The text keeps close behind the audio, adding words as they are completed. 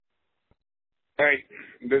Hey,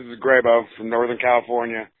 this is Grabo from Northern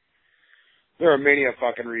California. There are many a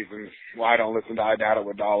fucking reasons why I don't listen to I Doubt It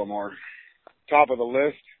with Dollamore. Top of the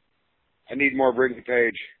list, I need more Brittany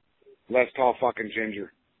Page, less tall fucking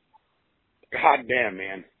ginger. God damn,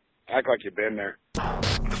 man. Act like you've been there.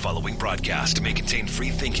 The following broadcast may contain free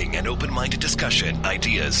thinking and open-minded discussion,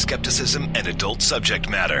 ideas, skepticism, and adult subject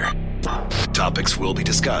matter. Topics will be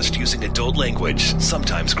discussed using adult language,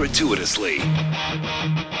 sometimes gratuitously.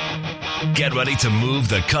 Get ready to move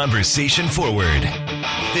the conversation forward.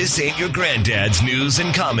 This ain't your granddad's news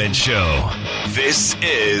and comment show. This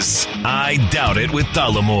is I Doubt It with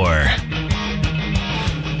Dollamore.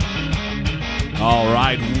 All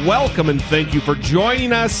right, welcome and thank you for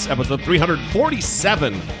joining us. Episode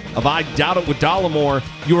 347 of I Doubt It with Dollamore,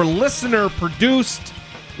 your listener-produced,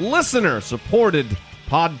 listener-supported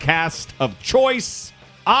podcast of choice.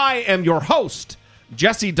 I am your host,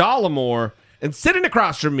 Jesse Dollamore, and sitting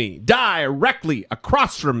across from me, directly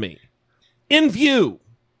across from me, in view,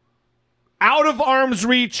 out of arm's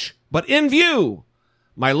reach, but in view,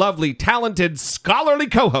 my lovely, talented, scholarly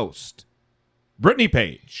co-host, Brittany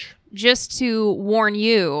Page. Just to warn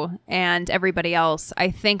you and everybody else,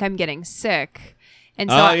 I think I'm getting sick. And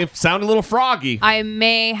so You sound a little froggy. I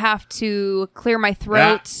may have to clear my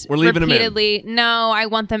throat we're leaving repeatedly. them in. No, I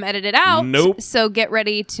want them edited out. Nope. So get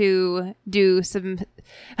ready to do some...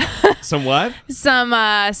 Some what? Some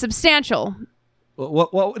substantial.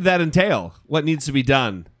 What would that entail? What needs to be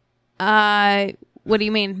done? What do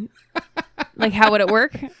you mean? Like, how would it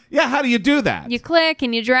work? Yeah, how do you do that? You click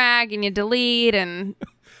and you drag and you delete and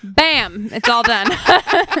bam, it's all done.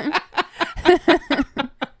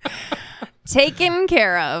 Taken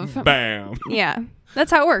care of. Bam. Yeah.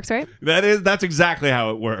 That's how it works, right? That's exactly how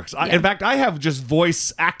it works. Yeah. In fact, I have just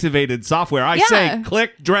voice activated software. I Yeah. say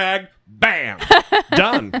click, drag, bam.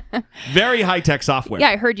 Done. Very high-tech software. Yeah,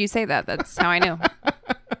 I heard you say that. That's how I knew.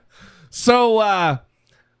 So,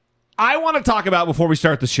 I want to talk about, before we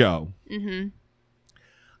start the show, and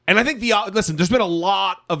I think listen, there's been a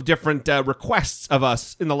lot of different requests of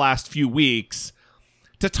us in the last few weeks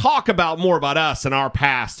to talk about more about us and our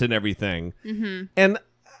past and everything. And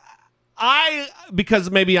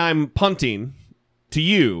because maybe I'm punting to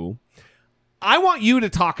you, I want you to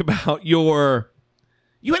talk about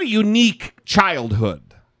you had a unique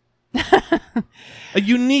childhood, a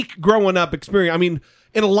unique growing up experience. I mean,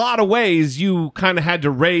 in a lot of ways, you kind of had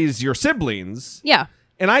to raise your siblings. Yeah.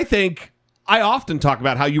 And I think I often talk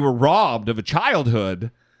about how you were robbed of a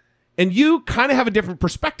childhood, and you kind of have a different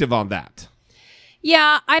perspective on that.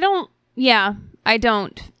 Yeah, I don't.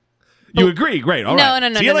 You agree? Great. All right.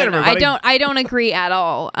 No. See you later, everybody. I don't agree at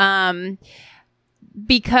all.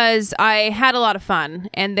 Because I had a lot of fun,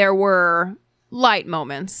 and there were light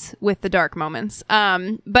moments with the dark moments.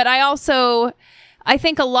 But I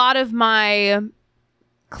think a lot of my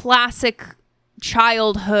classic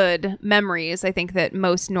childhood memories, I think that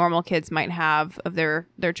most normal kids might have of their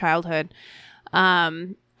childhood, I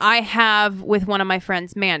have with one of my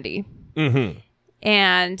friends, Mandy. Mm-hmm.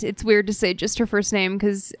 And it's weird to say just her first name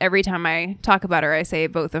because every time I talk about her, I say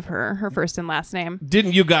both of her first and last name.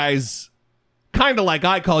 Didn't you guys, kind of like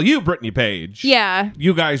I call you Brittany Page? Yeah.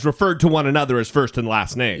 You guys referred to one another as first and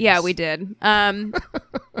last names. Yeah, we did.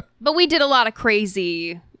 But we did a lot of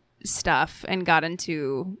crazy stuff and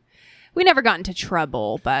we never got into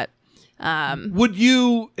trouble, but... Would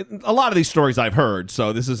you... A lot of these stories I've heard,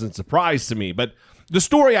 so this isn't a surprise to me, but the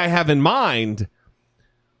story I have in mind...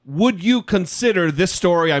 Would you consider this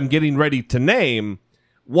story I'm getting ready to name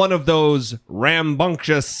one of those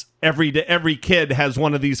rambunctious, every kid has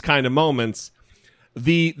one of these kind of moments?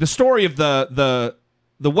 The story of the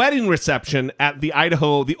wedding reception at the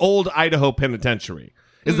old Idaho penitentiary.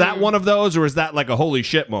 Is that one of those, or is that like a holy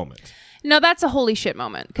shit moment? No, that's a holy shit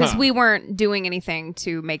moment because we weren't doing anything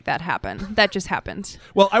to make that happen. That just happened.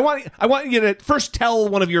 Well, I want you to first tell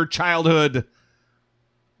one of your childhood,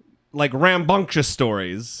 like, rambunctious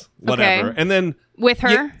stories, whatever. Okay. And then... With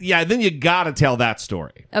her? Then you gotta tell that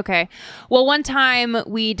story. Okay. Well, one time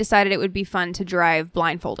we decided it would be fun to drive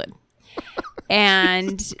blindfolded.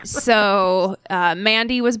 And so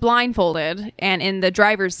Mandy was blindfolded and in the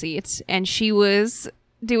driver's seat, and she was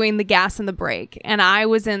doing the gas and the brake. And I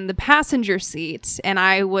was in the passenger seat, and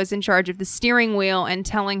I was in charge of the steering wheel and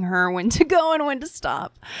telling her when to go and when to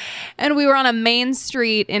stop. And we were on a main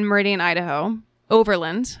street in Meridian, Idaho,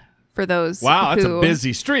 Overland. For those that's a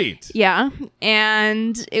busy street. Yeah,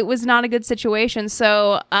 and it was not a good situation.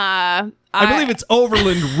 So I believe it's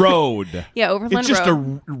Overland Road. Yeah, Overland Road. It's just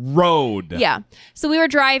a road. Yeah. So we were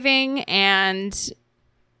driving, and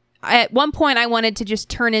at one point I wanted to just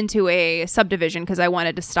turn into a subdivision because I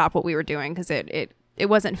wanted to stop what we were doing because it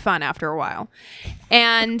wasn't fun after a while.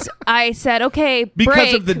 And I said, okay, because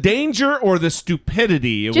break. of the danger or the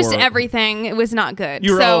stupidity? Just everything. It was not good.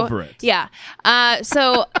 You're over it. Yeah.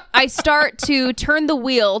 So I start to turn the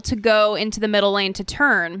wheel to go into the middle lane to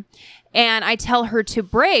turn. And I tell her to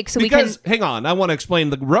brake so because, we can... hang on, I want to explain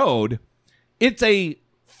the road. It's a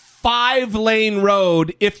 5-lane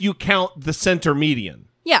road if you count the center median.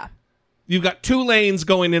 Yeah. You've got 2 lanes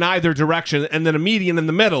going in either direction and then a median in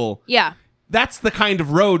the middle. Yeah. That's the kind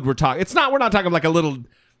of road we're talking. We're not talking like a little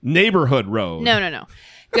neighborhood road. No.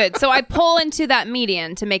 Good. So I pull into that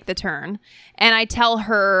median to make the turn, and I tell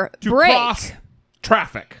her, to brake. Cross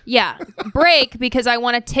traffic. Yeah, brake, because I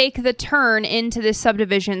want to take the turn into this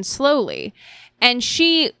subdivision slowly. And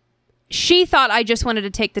she thought I just wanted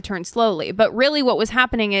to take the turn slowly, but really what was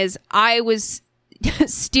happening is I was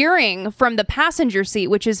steering from the passenger seat,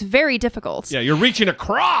 which is very difficult. Yeah, you're reaching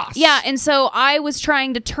across. Yeah, and so I was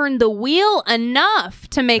trying to turn the wheel enough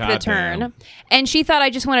to make the turn. Damn. And she thought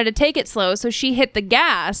I just wanted to take it slow, so she hit the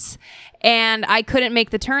gas, and I couldn't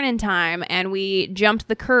make the turn in time, and we jumped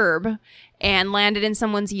the curb and landed in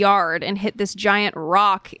someone's yard and hit this giant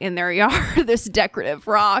rock in their yard, this decorative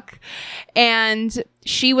rock. And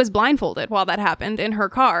she was blindfolded while that happened in her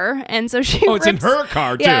car. And so she it's in her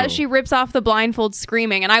car, too. Yeah, she rips off the blindfold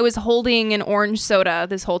screaming. And I was holding an orange soda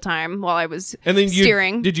this whole time while I was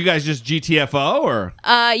steering. Did you guys just GTFO or?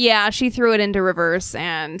 Yeah, she threw it into reverse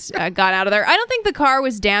and got out of there. I don't think the car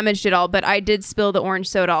was damaged at all, but I did spill the orange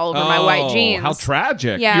soda all over my white jeans. How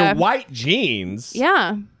tragic. Yeah. Your white jeans.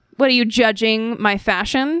 Yeah. What, are you judging my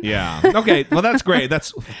fashion? Yeah. Okay. Well, that's great.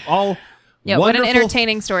 That's all. Yeah. What an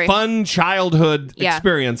entertaining story. Fun childhood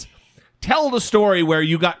experience. Tell the story where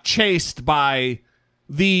you got chased by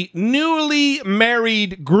the newly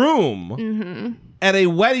married groom at a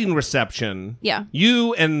wedding reception. Yeah.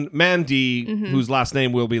 You and Mandy, whose last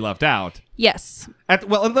name will be left out. Yes.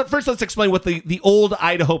 First, let's explain what the old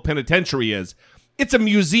Idaho Penitentiary is. It's a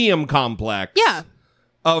museum complex. Yeah.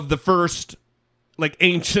 Of the first,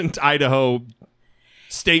 ancient Idaho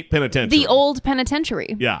state penitentiary. The old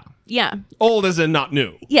penitentiary. Yeah. Yeah. Old as in not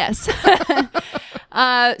new. Yes.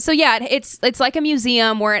 So yeah, it's like a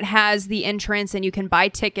museum where it has the entrance and you can buy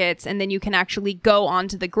tickets and then you can actually go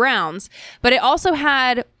onto the grounds. But it also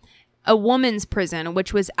had a woman's prison,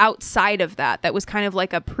 which was outside of that. That was kind of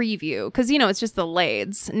like a preview. Because, it's just the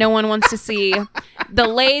Lades. No one wants to see the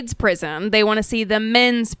Lades prison. They want to see the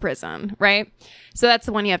men's prison, right? So that's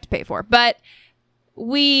the one you have to pay for. But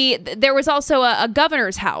there was also a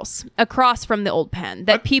governor's house across from the old pen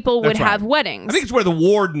that people would have weddings. I think it's where the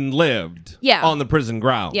warden lived. Yeah. On the prison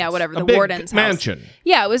grounds. Yeah, whatever, the big warden's mansion. house.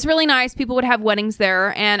 Yeah, it was really nice. People would have weddings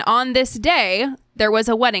there. And on this day, there was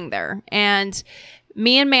a wedding there. And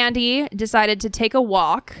me and Mandy decided to take a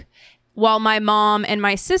walk while my mom and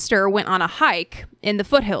my sister went on a hike in the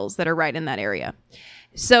foothills that are right in that area.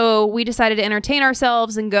 So we decided to entertain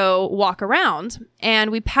ourselves and go walk around. And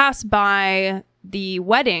we passed by the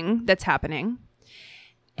wedding that's happening.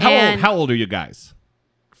 How old are you guys?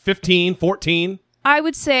 15, 14? I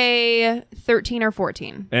would say 13 or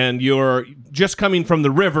 14. And you're just coming from the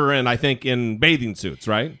river and I think in bathing suits,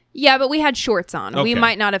 right? Yeah, but we had shorts on. Okay. We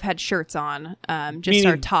might not have had shirts on, just Meaning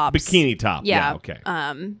our tops. Bikini top. Yeah, okay.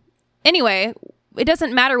 Anyway, it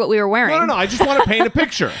doesn't matter what we were wearing. No. I just want to paint a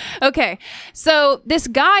picture. Okay. So this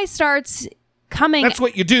guy starts coming. That's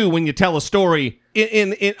what you do when you tell a story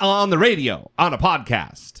in on the radio, on a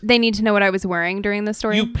podcast. They need to know what I was wearing during the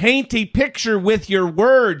story. You paint a picture with your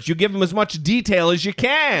words. You give them as much detail as you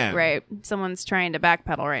can. Right. Someone's trying to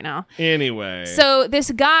backpedal right now. Anyway. So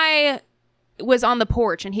this guy was on the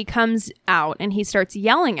porch and he comes out and he starts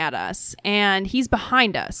yelling at us and he's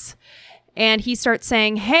behind us. And he starts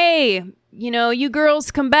saying, hey, you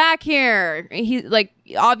girls come back here. He's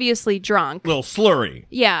obviously drunk. A little slurry.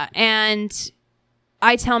 Yeah. And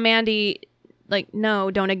I tell Mandy, no,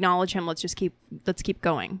 don't acknowledge him. Let's keep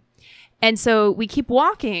going. And so we keep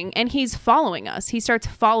walking and he's following us. He starts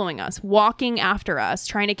following us, walking after us,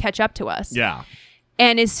 trying to catch up to us. Yeah.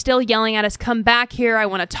 And is still yelling at us, come back here. I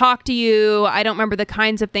want to talk to you. I don't remember the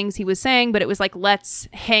kinds of things he was saying, but it was let's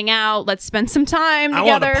hang out. Let's spend some time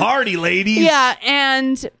together. I want to party, ladies. Yeah.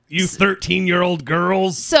 And you 13-year-old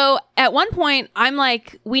girls. So at one point, I'm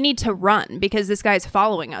like, we need to run because this guy's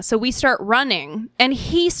following us. So we start running and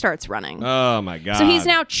he starts running. Oh, my God. So he's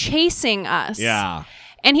now chasing us. Yeah.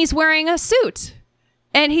 And he's wearing a suit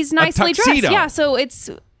and he's nicely dressed. Yeah. So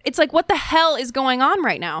it's like, what the hell is going on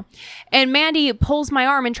right now? And Mandy pulls my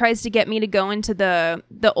arm and tries to get me to go into the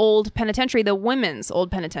old penitentiary, the women's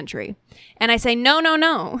old penitentiary. And I say,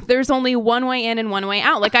 no. There's only one way in and one way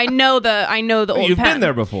out. Like, I know the old You've pen. been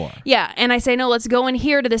there before. Yeah. And I say, no, let's go in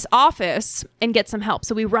here to this office and get some help.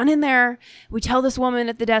 So we run in there. We tell this woman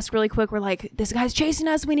at the desk really quick. We're like, this guy's chasing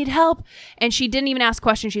us. We need help. And she didn't even ask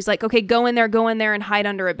questions. She's like, okay, go in there and hide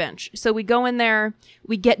under a bench. So we go in there.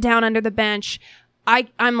 We get down under the bench.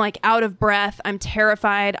 I'm like out of breath. I'm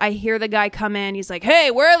terrified. I hear the guy come in. He's like,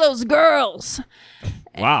 hey, where are those girls?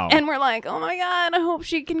 Wow. And we're like, oh my God, I hope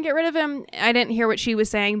she can get rid of him. I didn't hear what she was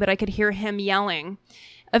saying, but I could hear him yelling.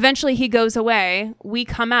 Eventually he goes away. We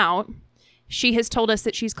come out. She has told us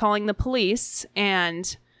that she's calling the police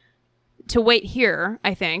and to wait here,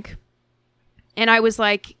 I think. And I was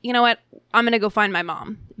like, you know what? I'm going to go find my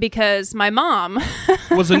mom, because my mom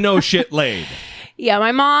was a no shit laid. Yeah,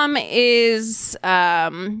 my mom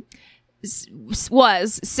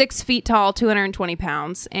was 6 feet tall, 220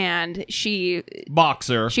 pounds, and she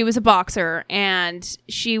was a boxer, and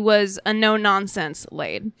she was a no-nonsense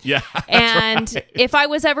laid. Yeah, and right. If I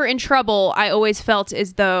was ever in trouble, I always felt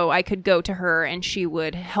as though I could go to her and she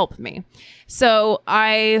would help me. So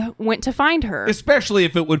I went to find her. Especially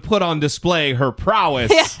if it would put on display her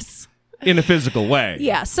prowess. Yes. In a physical way.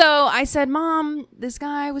 Yeah. So I said, Mom, this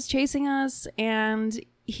guy was chasing us, and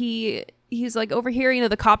he's like over here. You know,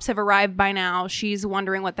 the cops have arrived by now. She's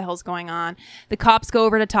wondering what the hell's going on. The cops go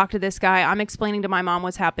over to talk to this guy. I'm explaining to my mom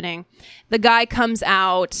what's happening. The guy comes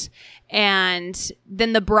out, and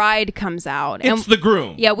then the bride comes out. It's the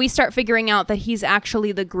groom. Yeah, we start figuring out that he's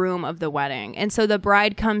actually the groom of the wedding. And so the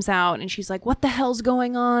bride comes out, and she's like, what the hell's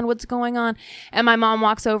going on? What's going on? And my mom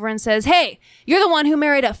walks over and says, hey, you're the one who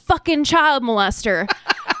married a fucking child molester.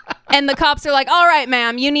 And the cops are like, all right,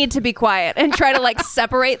 ma'am, you need to be quiet, and try to like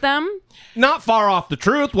separate them. Not far off the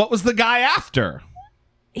truth. What was the guy after?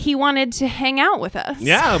 He wanted to hang out with us.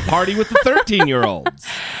 Yeah, party with the 13-year-olds.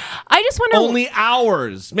 I just wonder. Only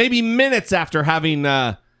hours, maybe minutes after having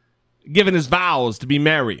given his vows to be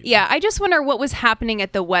married. Yeah, I just wonder what was happening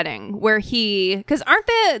at the wedding where because aren't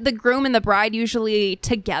the groom and the bride usually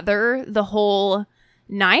together the whole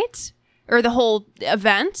night? Or the whole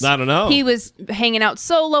event? I don't know. He was hanging out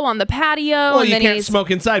solo on the patio. Well, and you then can't smoke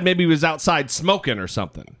inside. Maybe he was outside smoking or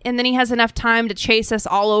something. And then he has enough time to chase us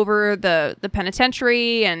all over the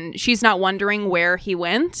penitentiary, and she's not wondering where he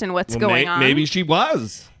went and what's going on. Maybe she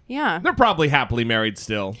was. Yeah. They're probably happily married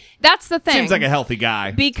still. That's the thing. Seems like a healthy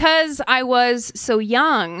guy. Because I was so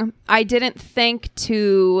young, I didn't think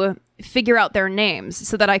to figure out their names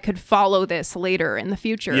so that I could follow this later in the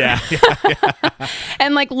future. Yeah.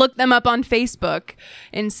 And like look them up on Facebook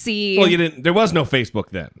and see. Well, you didn't. There was no Facebook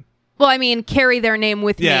then. Well, I mean, carry their name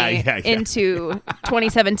with me Yeah. into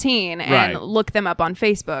 2017 and Right. look them up on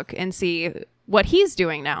Facebook and see what he's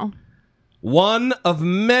doing now. One of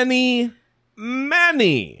many,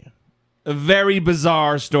 many very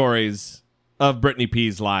bizarre stories of Brittany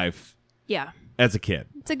P's life Yeah. as a kid.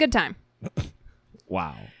 It's a good time.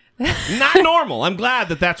 Wow. Not normal. I'm glad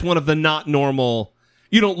that that's one of the not normal.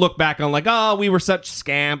 You don't look back on like, oh, we were such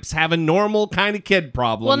scamps having normal kind of kid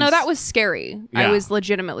problems. Well, no, that was scary. Yeah. I was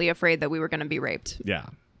legitimately afraid that we were going to be raped. Yeah.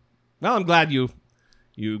 Well, I'm glad you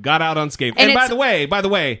got out unscathed. And And by the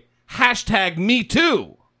way, hashtag me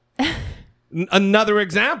too. Another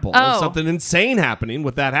example of something insane happening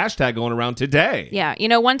with that hashtag going around today. Yeah. You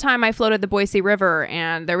know, one time I floated the Boise River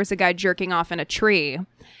and there was a guy jerking off in a tree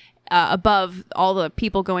above all the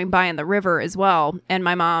people going by in the river as well. And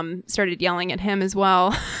my mom started yelling at him as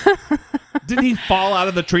well. Did he fall out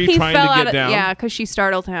of the tree trying to get down? Yeah, because she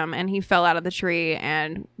startled him and he fell out of the tree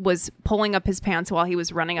and was pulling up his pants while he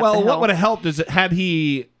was running up the hill. Well, what would have helped is had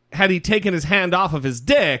he taken his hand off of his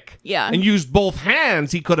dick and used both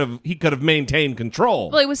hands, he could have maintained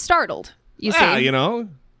control. Well, he was startled, you see. Yeah, you know,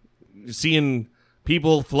 seeing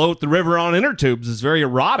people float the river on inner tubes is very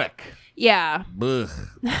erotic. Yeah. Ugh.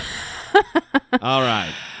 All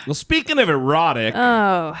right. Well, speaking of erotic,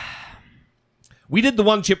 we did the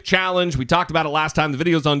one chip challenge. We talked about it last time. The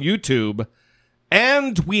video's on YouTube.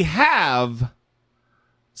 And we have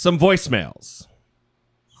some voicemails.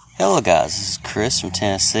 Hello guys, this is Chris from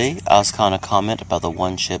Tennessee. I was calling to comment about the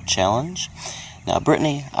one chip challenge. Now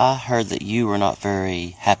Brittany, I heard that you were not very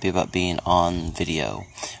happy about being on video.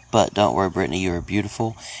 But don't worry Brittany, you are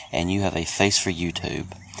beautiful and you have a face for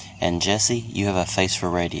YouTube. And Jesse, you have a face for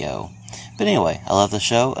radio. But anyway, I love the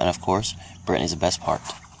show, and of course, Brittany's the best part.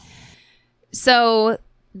 So,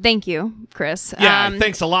 thank you, Chris. Yeah,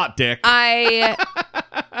 thanks a lot, Dick.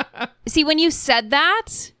 See, when you said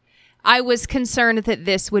that, I was concerned that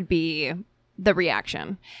this would be the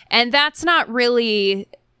reaction. And that's not really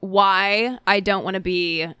why I don't want to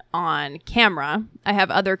be on camera. I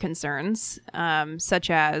have other concerns, such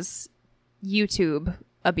as YouTube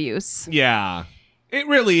abuse. Yeah, it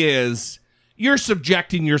really is. You're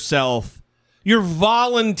subjecting yourself. You're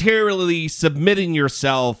voluntarily submitting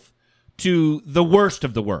yourself to the worst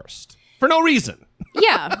of the worst for no reason.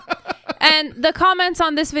 Yeah. And the comments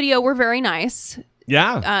on this video were very nice.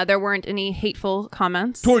 Yeah. There weren't any hateful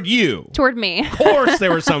comments. Toward you. Toward me. Of course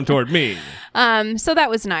there were some toward me. So that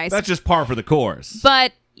was nice. That's just par for the course.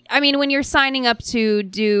 But, I mean, when you're signing up to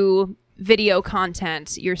do video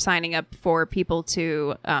content, you're signing up for people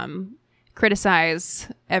to criticize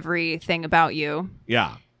everything about you.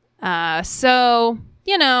 Yeah. So,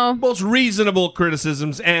 you know. Most reasonable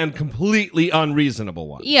criticisms and completely unreasonable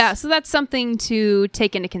ones. Yeah, so that's something to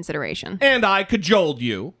take into consideration. And I cajoled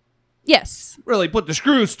you. Yes. Really put the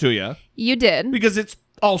screws to you. You did. Because it's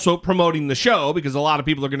also promoting the show, because a lot of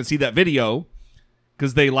people are going to see that video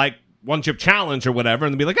because they like One Chip Challenge or whatever,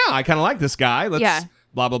 and they'll be like, oh, I kind of like this guy. Let's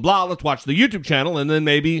blah, blah, blah. Let's watch the YouTube channel, and then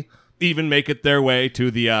maybe even make it their way to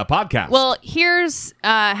the podcast. Well, here's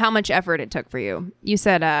how much effort it took for you. You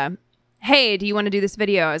said, hey, do you want to do this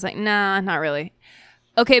video? I was like, nah, not really.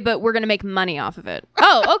 Okay, but we're going to make money off of it.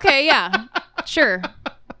 Oh, okay, yeah. Sure.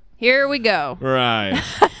 Here we go. Right.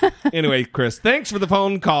 Anyway, Chris, thanks for the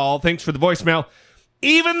phone call. Thanks for the voicemail.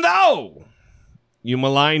 Even though you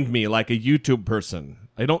maligned me like a YouTube person,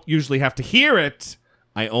 I don't usually have to hear it.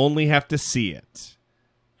 I only have to see it.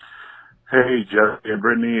 Hey, Jesse and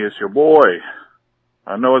Brittany, it's your boy.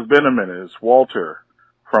 I know it's been a minute. It's Walter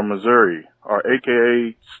from Missouri, or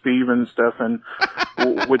a.k.a. Steven, Stephen,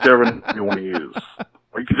 whichever you want to use.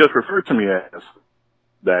 Or you can just refer to me as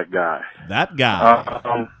that guy. That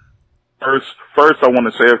guy. First, I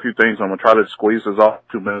want to say a few things. I'm going to try to squeeze this off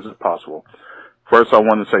 2 minutes if possible. First, I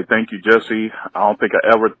want to say thank you, Jesse. I don't think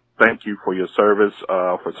I ever thank you for your service,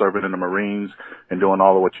 for serving in the Marines and doing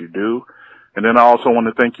all of what you do. And then I also want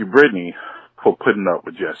to thank you, Brittany, for putting up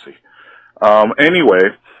with Jesse.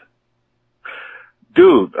 Anyway,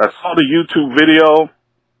 dude, I saw the YouTube video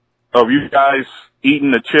of you guys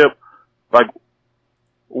eating the chip. Like,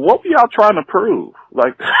 what were y'all trying to prove?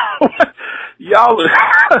 Like, y'all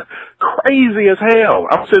are crazy as hell.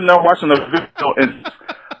 I'm sitting there watching the video and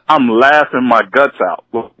I'm laughing my guts out.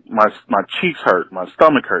 My cheeks hurt, my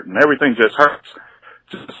stomach hurt, and everything just hurts.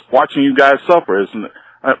 Just watching you guys suffer.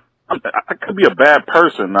 I could be a bad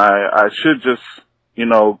person. I should just, get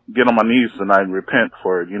on my knees tonight and repent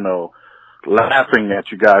for, laughing at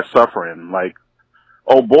you guys suffering. Like,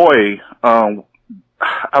 oh boy,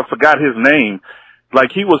 I forgot his name.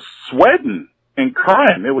 Like, he was sweating and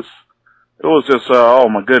crying. It was just, oh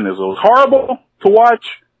my goodness, it was horrible to watch,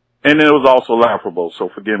 and it was also laughable, so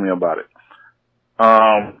forgive me about it.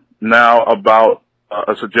 Now about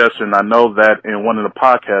a suggestion. I know that in one of the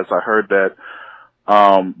podcasts I heard that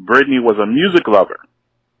Brittany was a music lover.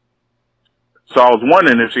 So I was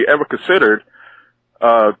wondering if she ever considered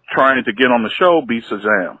trying to get on the show, be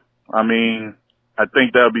Shazam. I mean, I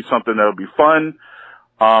think that would be something that would be fun.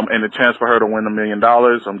 And a chance for her to win $1 million.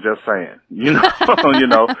 I'm just saying,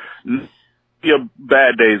 be a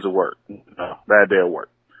bad days of work, bad day of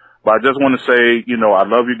work. But I just want to say, I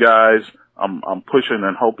love you guys. I'm pushing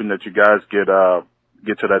and hoping that you guys get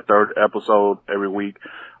to that third episode every week.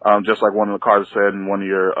 Just like one of the cards said in one of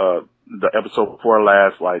your, the episode before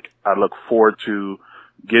last, like, I look forward to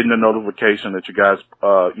getting the notification that you guys,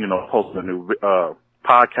 posted a new,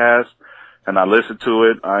 podcast, and I listen to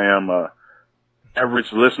it. I am a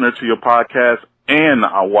average listener to your podcast, and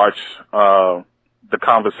I watch, the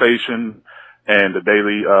conversation and the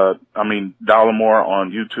daily, Dollamore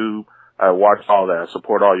on YouTube. I watch all that. I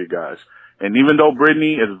support all you guys. And even though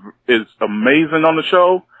Brittany is amazing on the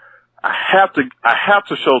show, I have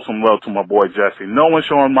to show some love to my boy Jesse. No one's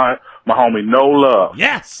showing my homie no love.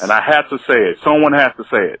 Yes. And I have to say it. Someone has to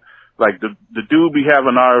say it. Like, the dude be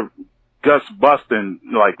having our guts busting,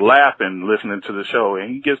 like, laughing, listening to the show, and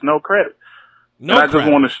he gets no credit. No and I credit.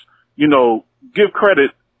 just want to, give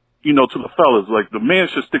credit, to the fellas. Like, the men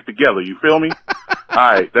should stick together. You feel me? All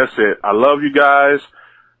right. That's it. I love you guys.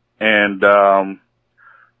 And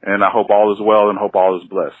I hope all is well and hope all is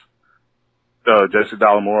blessed. Jesse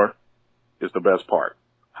Dollamore is the best part.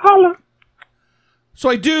 Holla. So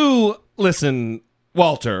I do listen,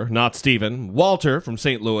 Walter, not Steven. Walter from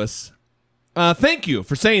St. Louis. Thank you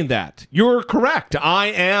for saying that. You're correct. I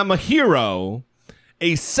am a hero,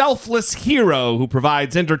 a selfless hero who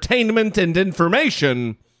provides entertainment and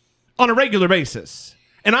information on a regular basis.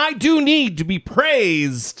 And I do need to be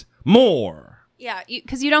praised more. Yeah,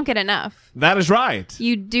 because you don't get enough. That is right.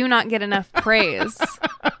 You do not get enough praise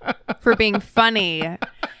for being funny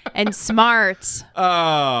and smart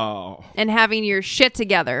Oh. and having your shit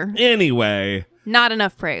together. Anyway. Not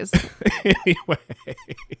enough praise. Anyway.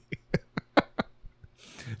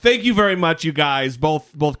 Thank you very much, you guys,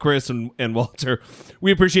 both Chris and Walter.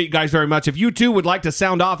 We appreciate you guys very much. If you too would like to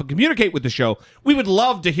sound off and communicate with the show, we would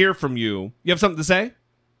love to hear from you. You have something to say?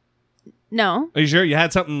 No. Are you sure? You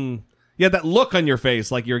had something? You had that look on your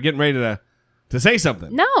face like you were getting ready to say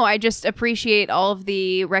something. No, I just appreciate all of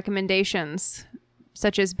the recommendations,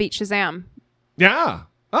 such as Beat Shazam. Yeah.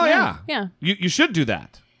 Oh, yeah. Yeah. You should do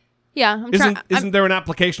that. Yeah. Isn't there an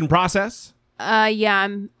application process? Yeah,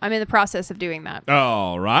 I'm in the process of doing that.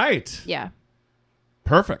 All right. Yeah.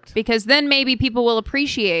 Perfect. Because then maybe people will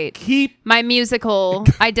appreciate my musical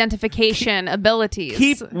identification abilities.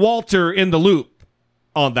 Keep Walter in the loop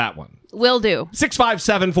on that one. Will do.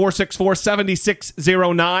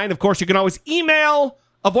 657-464-7609. Of course, you can always email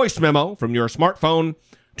a voice memo from your smartphone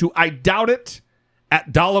to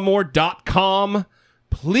idoubt@dollamore.com.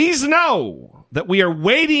 Please know that we are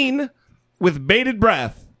waiting with bated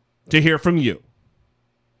breath to hear from you.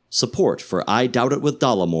 Support for I Doubt It with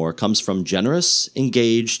Dollamore comes from generous,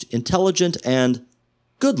 engaged, intelligent, and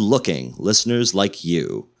good-looking listeners like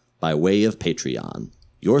you by way of Patreon.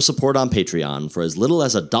 Your support on Patreon for as little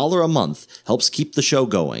as $1 a month helps keep the show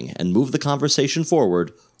going and move the conversation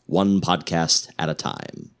forward one podcast at a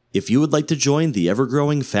time. If you would like to join the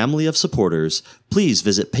ever-growing family of supporters, please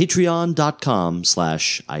visit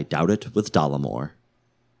patreon.com/I Doubt It with Dollamore.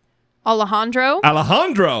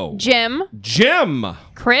 Alejandro, Jim,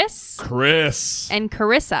 Chris, and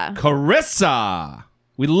Carissa.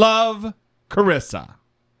 We love Carissa.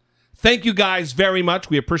 Thank you guys very much.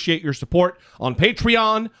 We appreciate your support on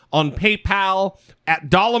Patreon, on PayPal, at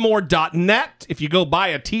dollamore.net. If you go buy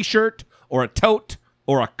a t-shirt or a tote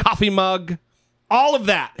or a coffee mug, all of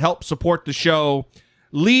that helps support the show,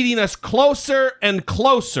 leading us closer and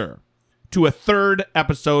closer to a third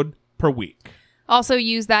episode per week. Also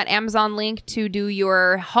use that Amazon link to do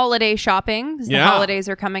your holiday shopping. The holidays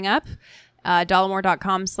are coming up.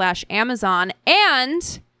 Dollamore.com/Amazon.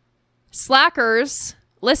 And Slackers,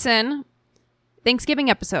 listen, Thanksgiving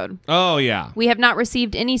episode. Oh, yeah. We have not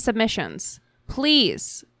received any submissions.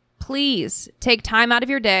 Please take time out of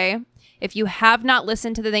your day. If you have not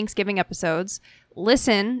listened to the Thanksgiving episodes,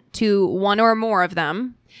 listen to one or more of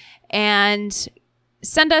them and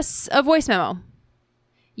send us a voice memo.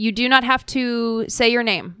 You do not have to say your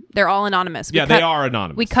name. They're all anonymous. They are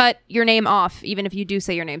anonymous. We cut your name off, even if you do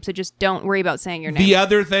say your name. So just don't worry about saying your name. The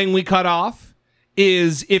other thing we cut off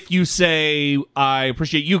is if you say, I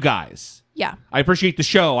appreciate you guys. Yeah. I appreciate the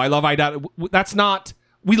show. I love I Doubt It. That's not,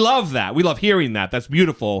 we love that. We love hearing that. That's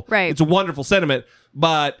beautiful. Right. It's a wonderful sentiment,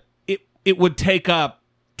 but it would take up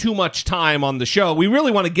too much time on the show. We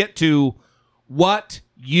really want to get to what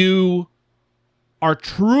you are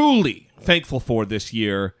truly thankful for this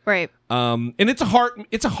year. Right. And it's a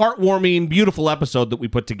heartwarming, beautiful episode that we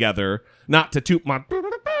put together. Not to toot my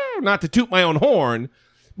own horn,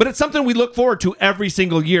 but it's something we look forward to every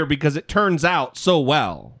single year because it turns out so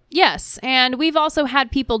well. Yes, and we've also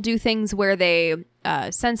had people do things where they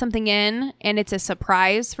send something in and it's a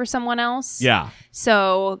surprise for someone else. Yeah.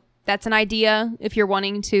 So that's an idea if you're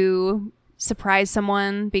wanting to surprise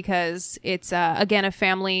someone because it's, again, a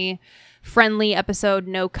family-friendly episode,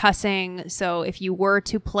 no cussing. So if you were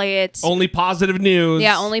to play it... Only positive news.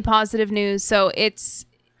 Yeah, only positive news. So it's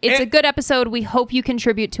a good episode. We hope you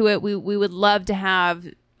contribute to it. We would love to have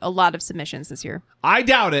a lot of submissions this year. I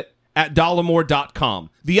doubt it at dollamore.com.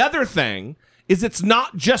 The other thing is it's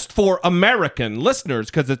not just for American listeners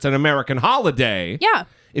because it's an American holiday. Yeah.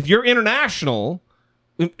 If you're international,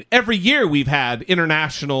 every year we've had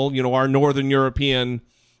international, our Northern European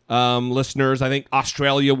listeners. I think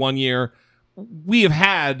Australia one year. We have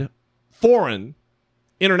had foreign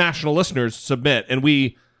international listeners submit, and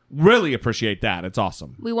we really appreciate that. It's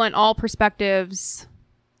awesome. We want all perspectives,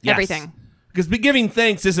 everything. Because giving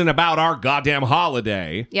thanks isn't about our goddamn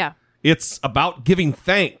holiday. Yeah. It's about giving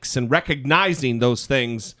thanks and recognizing those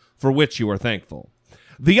things for which you are thankful.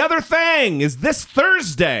 The other thing is this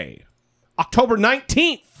Thursday, October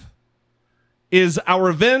 19th, is our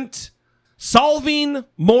event, Solving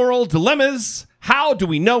Moral Dilemmas. How do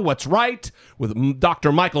we know what's right? With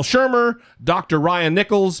Dr. Michael Shermer, Dr. Ryan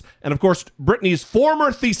Nichols, and of course, Brittany's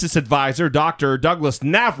former thesis advisor, Dr. Douglas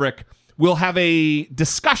Navrick, will have a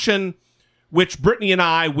discussion which Brittany and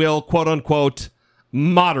I will, quote unquote,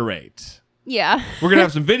 moderate. Yeah. We're going to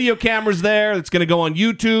have some video cameras there. It's going to go on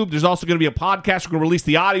YouTube. There's also going to be a podcast. We're going to release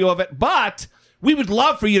the audio of it. But we would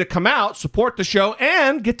love for you to come out, support the show,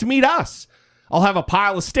 and get to meet us. I'll have a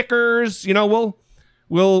pile of stickers.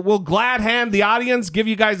 We'll glad hand the audience, give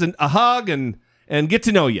you guys a hug and and get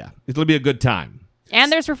to know you. It'll be a good time.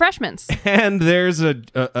 And there's refreshments. And there's a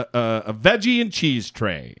veggie and cheese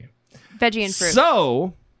tray. Veggie and fruit.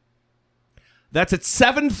 So that's at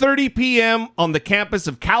 7:30 p.m. on the campus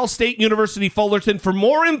of Cal State University Fullerton. For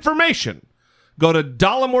more information, go to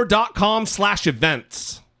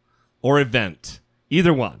dollamore.com/events or event.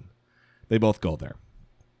 Either one. They both go there.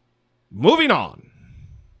 Moving on.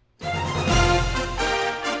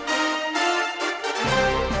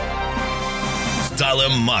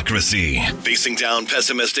 Dollamocracy. Facing down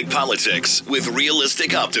pessimistic politics with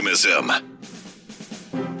realistic optimism.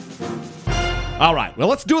 All right. Well,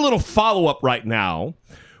 let's do a little follow-up right now.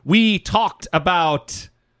 We talked about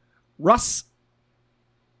Rex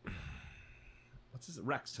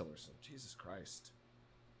Tillerson. Jesus Christ.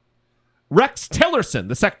 Rex Tillerson,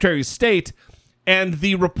 the Secretary of State, and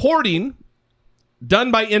the reporting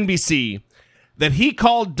done by NBC that he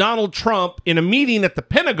called Donald Trump in a meeting at the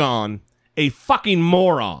Pentagon a fucking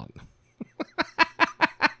moron.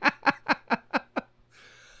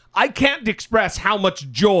 I can't express how much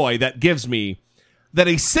joy that gives me that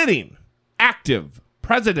a sitting, active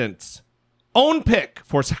president's own pick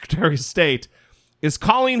for Secretary of State is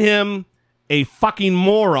calling him a fucking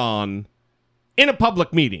moron in a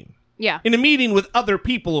public meeting. Yeah. In a meeting with other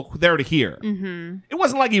people there to hear. Mm-hmm. It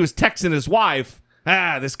wasn't like he was texting his wife,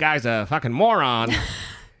 this guy's a fucking moron.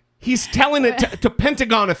 He's telling it to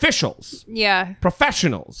Pentagon officials. Yeah.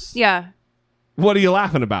 Professionals. Yeah. What are you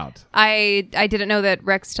laughing about? I didn't know that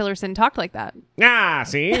Rex Tillerson talked like that.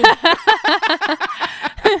 See?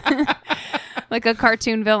 Like a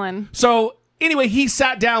cartoon villain. So, anyway, he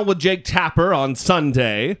sat down with Jake Tapper on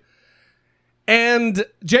Sunday, and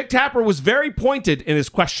Jake Tapper was very pointed in his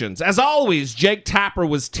questions. As always, Jake Tapper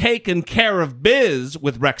was taking care of biz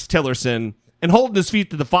with Rex Tillerson and holding his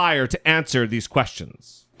feet to the fire to answer these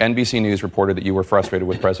questions. NBC News reported that you were frustrated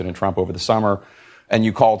with President Trump over the summer, and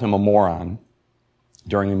you called him a moron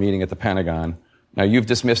during a meeting at the Pentagon. Now, you've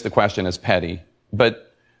dismissed the question as petty,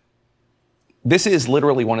 but this is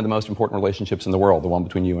literally one of the most important relationships in the world, the one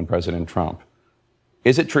between you and President Trump.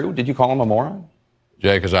 Is it true? Did you call him a moron?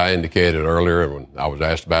 Jake, as I indicated earlier when I was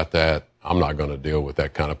asked about that, I'm not going to deal with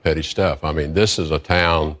that kind of petty stuff. I mean, this is a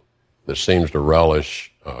town that seems to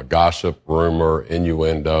relish gossip, rumor,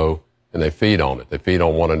 innuendo, and they feed on it. They feed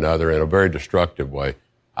on one another in a very destructive way.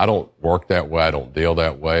 I don't work that way. I don't deal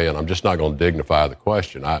that way, and I'm just not going to dignify the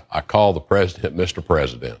question. I call the president Mr.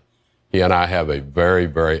 President. He and I have a very,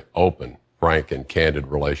 very open, frank, and candid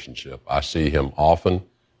relationship. I see him often,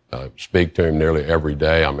 speak to him nearly every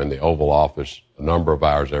day. I'm in the Oval Office a number of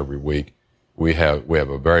hours every week. We have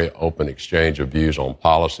a very open exchange of views on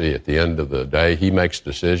policy. At the end of the day, he makes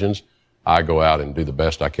decisions. I go out and do the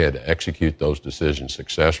best I can to execute those decisions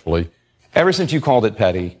successfully. Ever since you called it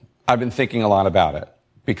petty, I've been thinking a lot about it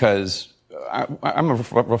because I'm a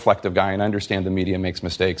reflective guy and I understand the media makes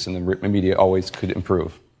mistakes and the media always could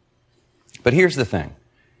improve. But here's the thing.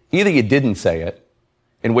 Either you didn't say it,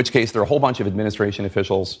 in which case there are a whole bunch of administration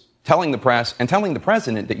officials telling the press and telling the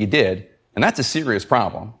president that you did, and that's a serious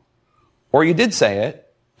problem. Or you did say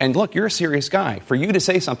it, and look, you're a serious guy. For you to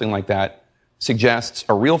say something like that suggests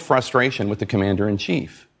a real frustration with the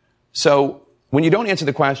commander-in-chief. So when you don't answer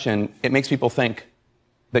the question, it makes people think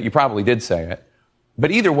that you probably did say it.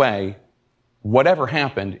 But either way, whatever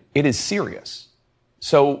happened, it is serious.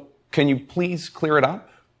 So can you please clear it up?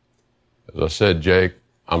 As I said, Jake,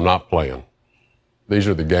 I'm not playing. These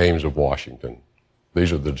are the games of Washington.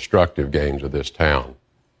 These are the destructive games of this town.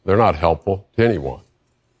 They're not helpful to anyone.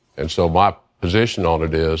 And so my position on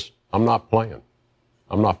it is, I'm not playing.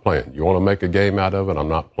 I'm not playing. You want to make a game out of it? I'm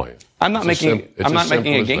not playing. I'm not making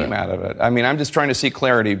a game out of it. I mean, I'm just trying to seek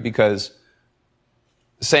clarity because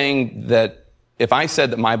saying that if I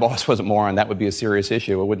said that my boss was a moron, that would be a serious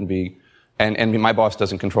issue. It wouldn't be, and my boss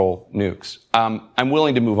doesn't control nukes. I'm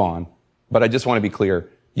willing to move on, but I just want to be clear.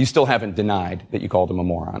 You still haven't denied that you called him a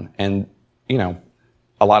moron. And, you know,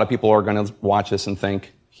 a lot of people are going to watch this and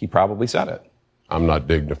think he probably said it. I'm not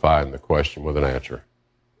dignifying the question with an answer.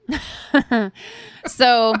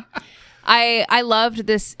 So I loved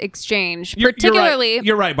this exchange, particularly.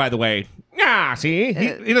 You're right, by the way. Yeah, see,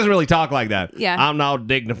 he doesn't really talk like that. Yeah. I'm not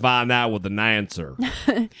dignifying that with an answer.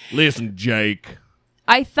 Listen, Jake.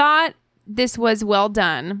 I thought this was well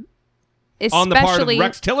done. On the part of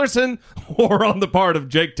Rex Tillerson or on the part of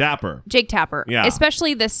Jake Tapper? Jake Tapper. Yeah.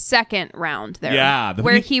 Especially the second round there. Yeah.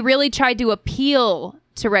 Where he really tried to appeal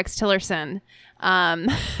to Rex Tillerson.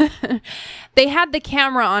 They had the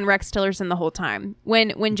camera on Rex Tillerson the whole time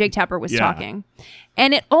when Jake Tapper was talking.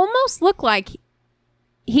 And it almost looked like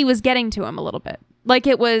he was getting to him a little bit. Like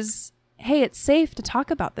it was, hey, it's safe to talk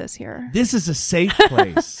about this here. This is a safe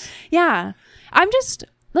place. Yeah.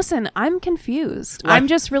 I'm confused. I'm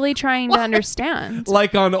just really trying to understand.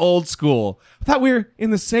 Like on Old School. I thought we were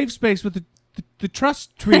in the safe space with the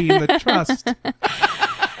trust tree and the trust.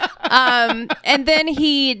 And then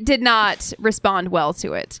he did not respond well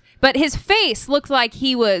to it. But his face looked like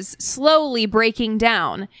he was slowly breaking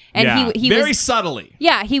down. And he very was, subtly.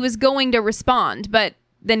 Yeah, he was going to respond, but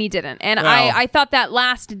then he didn't. And I thought that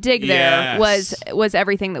last dig there was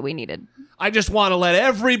everything that we needed. I just want to let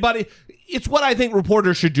everybody... It's what I think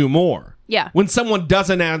reporters should do more. Yeah. When someone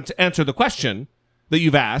doesn't answer the question that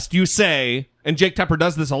you've asked, you say, and Jake Tepper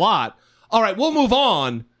does this a lot, all right, we'll move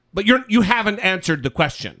on, but you haven't answered the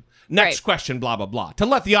question. Next question, blah, blah, blah. To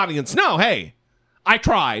let the audience know, hey, I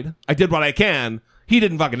tried. I did what I can. He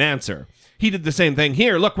didn't fucking answer. He did the same thing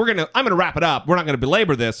here. Look, I'm going to wrap it up. We're not going to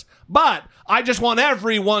belabor this, but I just want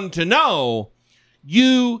everyone to know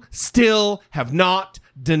you still have not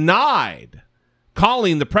denied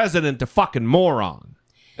calling the president a fucking moron.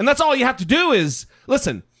 And that's all you have to do is,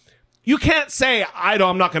 listen, you can't say,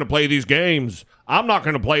 I'm not going to play these games. I'm not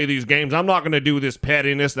going to play these games. I'm not going to do this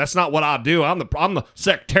pettiness. That's not what I do. I'm the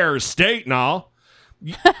Secretary of State and all.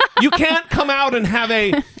 You can't come out and have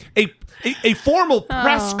a formal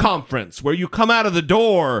press conference where you come out of the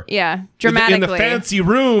door dramatically in the fancy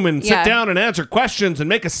room and sit down and answer questions and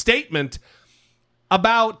make a statement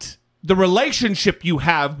about the relationship you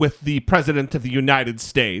have with the president of the United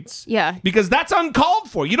States. Yeah. Because that's uncalled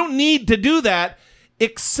for. You don't need to do that,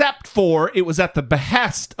 except for it was at the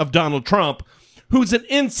behest of Donald Trump, who's an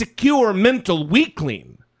insecure mental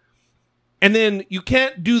weakling. And then you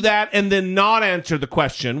can't do that and then not answer the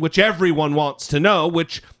question, which everyone wants to know,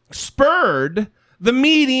 which spurred the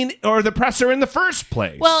meeting or the presser in the first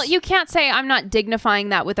place. Well, you can't say I'm not dignifying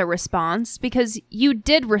that with a response because you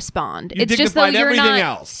did respond. You it's just though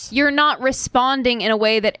you're not responding in a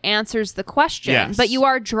way that answers the question, but you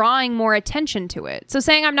are drawing more attention to it. So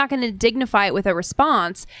saying I'm not going to dignify it with a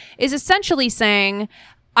response is essentially saying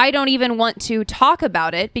I don't even want to talk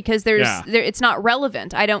about it because it's not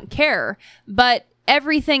relevant. I don't care. But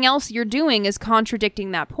everything else you're doing is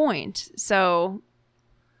contradicting that point. So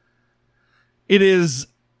it is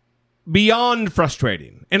beyond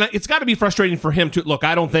frustrating. And it's got to be frustrating for him too. Look,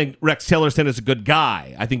 I don't think Rex Tillerson is a good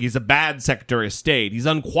guy. I think he's a bad Secretary of State. He's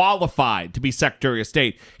unqualified to be Secretary of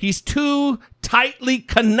State. He's too tightly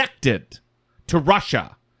connected to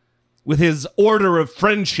Russia with his Order of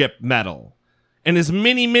Friendship medal and his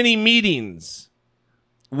many, many meetings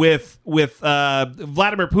with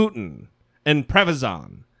Vladimir Putin and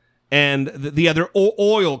Prevazon and the other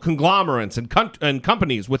oil conglomerates and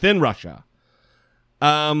companies within Russia.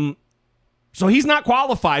 So he's not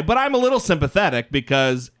qualified, but I'm a little sympathetic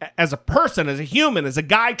because as a person, as a human, as a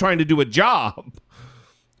guy trying to do a job,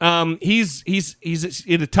 he's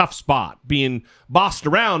in a tough spot being bossed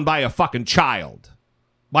around by a fucking child,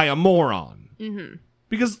 by a moron. Mm-hmm.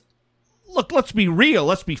 Because look, let's be real,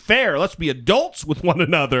 let's be fair, let's be adults with one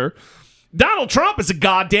another. Donald Trump is a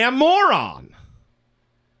goddamn moron.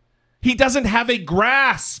 He doesn't have a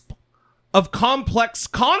grasp of complex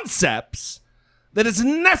concepts that is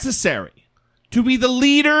necessary to be the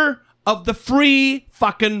leader of the free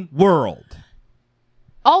fucking world.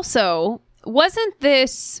 Also, wasn't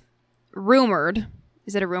this rumored?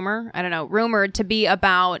 Is it a rumor? I don't know. Rumored to be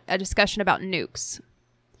about a discussion about nukes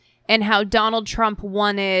and how Donald Trump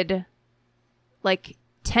wanted like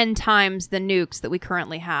 10 times the nukes that we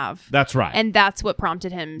currently have. That's right. And that's what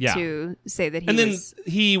prompted him to say that he and was... then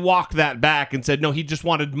he walked that back and said, no, he just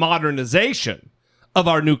wanted modernization of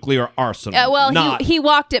our nuclear arsenal. He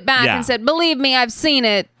walked it back and said, believe me, I've seen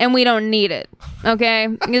it, and we don't need it, okay?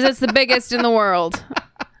 Because it's the biggest in the world.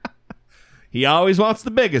 He always wants the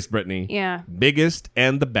biggest, Brittany. Yeah. Biggest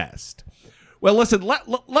and the best. Well, listen,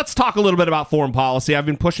 let's talk a little bit about foreign policy. I've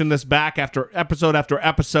been pushing this back after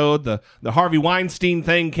episode. The Harvey Weinstein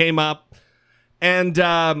thing came up, and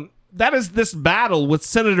that is this battle with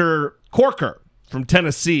Senator Corker from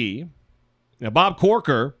Tennessee. Now, Bob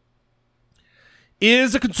Corker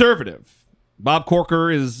is a conservative. Bob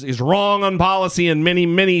Corker is wrong on policy in many,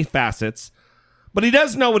 many facets, but he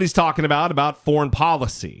does know what he's talking about foreign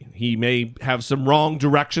policy. He may have some wrong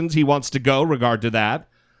directions he wants to go regard to that,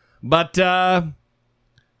 but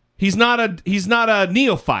he's not a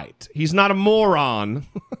neophyte. He's not a moron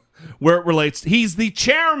where it relates. He's the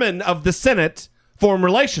chairman of the Senate Foreign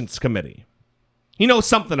Relations Committee. He knows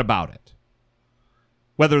something about it.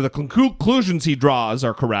 Whether the conclusions he draws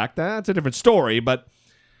are correct, that's a different story, but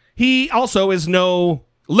he also is no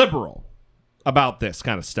liberal about this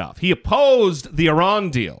kind of stuff. He opposed the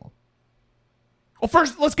Iran deal. Well,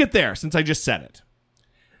 first, let's get there, since I just said it.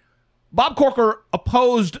 Bob Corker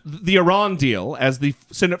opposed the Iran deal as the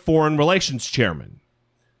Senate Foreign Relations Chairman.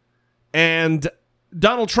 And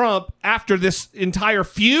Donald Trump, after this entire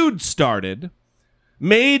feud started,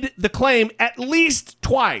 made the claim at least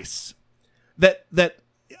twice that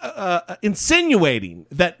insinuating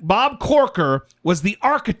that Bob Corker was the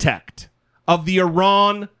architect of the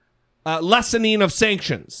Iran lessening of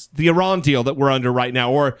sanctions, the Iran deal that we're under right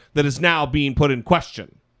now, or that is now being put in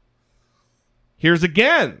question. Here's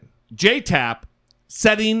again J-Tap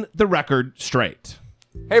setting the record straight.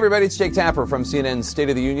 Hey everybody, it's Jake Tapper from CNN's State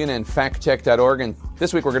of the Union and factcheck.org, and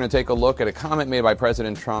this week we're going to take a look at a comment made by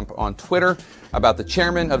President Trump on Twitter about the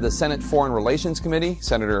chairman of the Senate Foreign Relations Committee,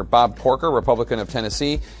 Senator Bob Corker, Republican of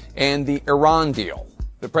Tennessee, and the Iran deal.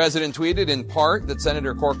 The president tweeted in part that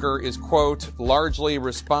Senator Corker is, quote, largely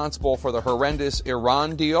responsible for the horrendous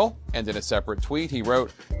Iran deal, and in a separate tweet he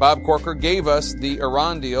wrote, Bob Corker gave us the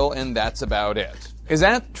Iran deal and that's about it. Is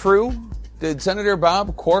that true? Did Senator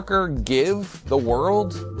Bob Corker give the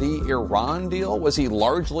world the Iran deal? Was he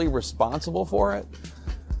largely responsible for it?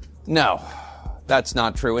 No, that's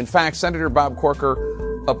not true. In fact, Senator Bob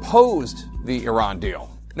Corker opposed the Iran deal.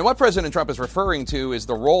 Now, what President Trump is referring to is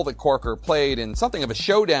the role that Corker played in something of a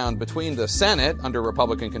showdown between the Senate, under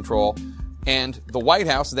Republican control, and the White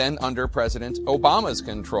House, then under President Obama's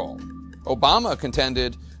control. Obama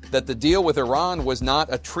contended that the deal with Iran was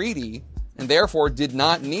not a treaty and therefore did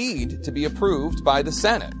not need to be approved by the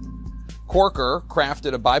Senate. Corker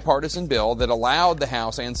crafted a bipartisan bill that allowed the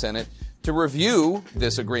House and Senate to review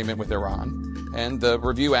this agreement with Iran, and the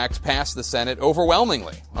Review Act passed the Senate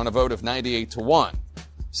overwhelmingly on a vote of 98-1.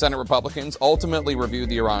 Senate Republicans ultimately reviewed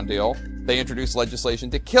the Iran deal. They introduced legislation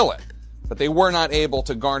to kill it, but they were not able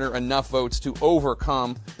to garner enough votes to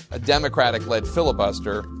overcome a Democratic-led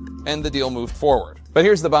filibuster, and the deal moved forward. But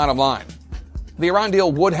here's the bottom line. The Iran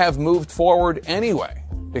deal would have moved forward anyway,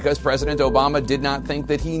 because President Obama did not think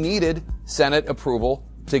that he needed Senate approval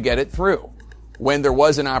to get it through. When there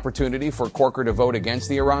was an opportunity for Corker to vote against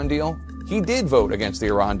the Iran deal, he did vote against the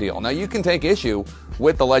Iran deal. Now, you can take issue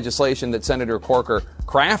with the legislation that Senator Corker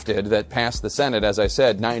crafted that passed the Senate, as I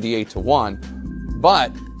said, 98-1.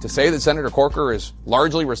 But to say that Senator Corker is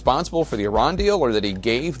largely responsible for the Iran deal or that he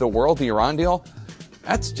gave the world the Iran deal,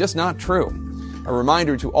 that's just not true. A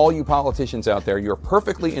reminder to all you politicians out there, you're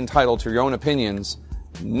perfectly entitled to your own opinions,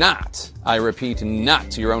 not, I repeat, not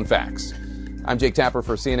to your own facts. I'm Jake Tapper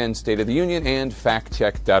for CNN State of the Union and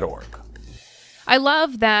factcheck.org. I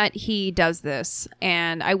love that he does this,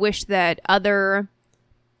 and I wish that other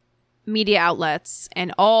media outlets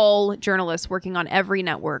and all journalists working on every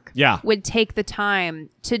network would take the time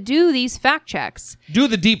to do these fact checks. Do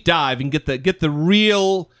the deep dive and get the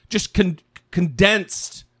real, just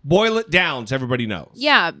condensed, boil it down so everybody knows.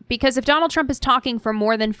 Yeah, because if Donald Trump is talking for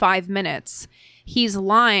more than 5 minutes, he's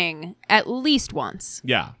lying at least once.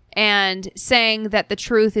 Yeah. And saying that the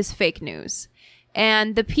truth is fake news.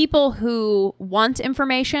 And the people who want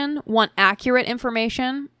information, want accurate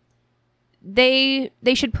information, they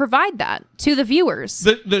should provide that to the viewers.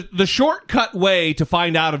 The shortcut way to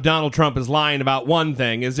find out if Donald Trump is lying about one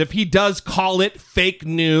thing is if he does call it fake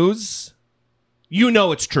news, you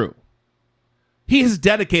know it's true. He has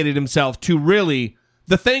dedicated himself to really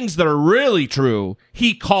the things that are really true,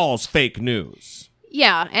 he calls fake news.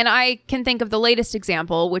 Yeah, and I can think of the latest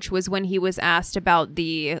example, which was when he was asked about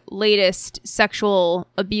the latest sexual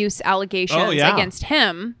abuse allegations against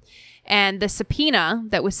him and the subpoena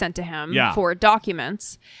that was sent to him for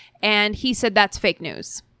documents. And he said that's fake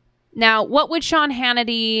news. Now, what would Sean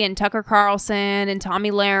Hannity and Tucker Carlson and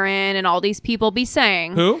Tomi Lahren and all these people be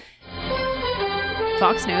saying? Who?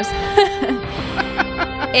 Fox News.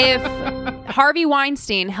 If Harvey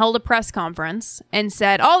Weinstein held a press conference and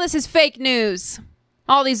said, "Oh, this is fake news.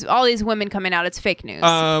 All these women coming out, it's fake news."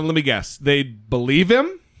 Let me guess. They'd believe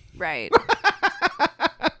him? Right.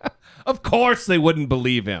 Of course they wouldn't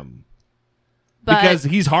believe him. Because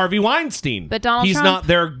he's Harvey Weinstein. But Donald Trump, not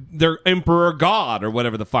their emperor god or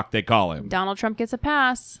whatever the fuck they call him. Donald Trump gets a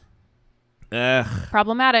pass. Ugh.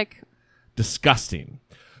 Problematic. Disgusting.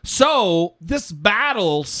 So this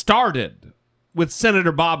battle started with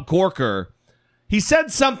Senator Bob Corker. He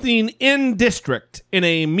said something in district in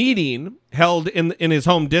a meeting held in his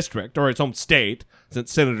home district or his home state,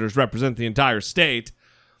 since senators represent the entire state.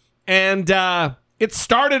 And it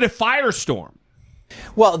started a firestorm.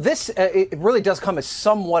 Well, this it really does come as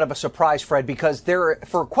somewhat of a surprise, Fred, because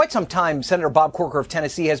for quite some time, Senator Bob Corker of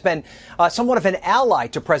Tennessee has been somewhat of an ally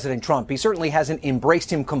to President Trump. He certainly hasn't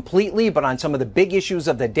embraced him completely, but on some of the big issues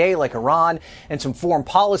of the day, like Iran and some foreign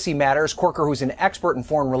policy matters, Corker, who's an expert in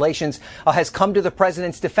foreign relations, has come to the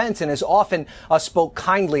president's defense and has often spoke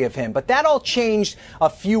kindly of him. But that all changed a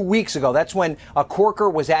few weeks ago. That's when Corker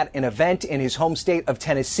was at an event in his home state of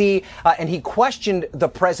Tennessee, and he questioned the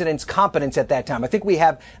president's competence at that time. I think we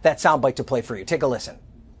have that soundbite to play for you. Take a listen.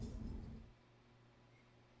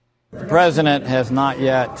 The president has not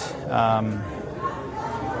yet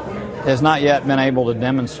been able to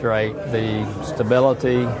demonstrate the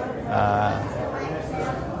stability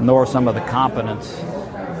nor some of the competence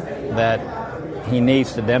that he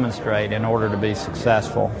needs to demonstrate in order to be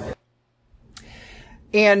successful.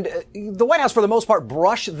 And the White House, for the most part,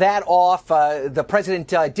 brushed that off. The president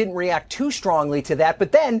didn't react too strongly to that.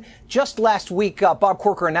 But then, just last week, Bob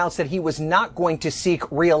Corker announced that he was not going to seek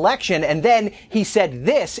re-election. And then he said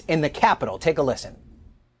this in the Capitol. Take a listen.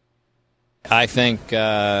 I think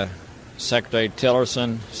Secretary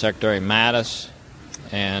Tillerson, Secretary Mattis,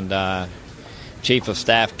 and Chief of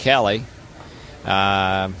Staff Kelly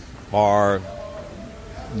are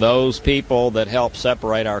those people that help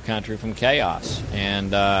separate our country from chaos.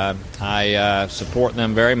 And I support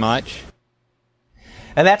them very much.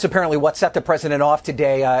 And that's apparently what set the president off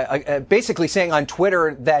today, basically saying on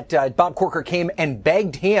Twitter that Bob Corker came and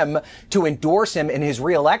begged him to endorse him in his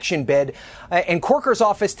re-election bid. And Corker's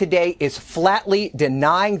office today is flatly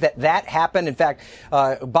denying that that happened. In fact,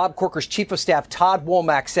 Bob Corker's chief of staff, Todd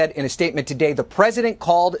Womack, said in a statement today, the president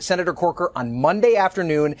called Senator Corker on Monday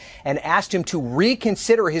afternoon and asked him to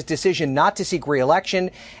reconsider his decision not to seek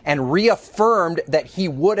re-election, and reaffirmed that he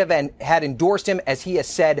would have had endorsed him, as he has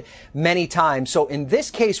said many times. So in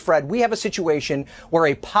this case, Fred, we have a situation where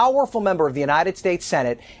a powerful member of the United States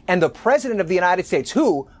Senate and the president of the United States,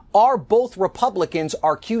 who are both Republicans,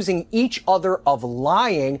 are accusing each other of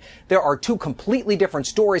lying. There are two completely different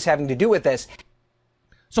stories having to do with this.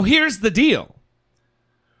 So here's the deal.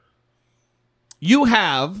 You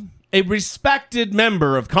have a respected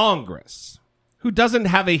member of Congress who doesn't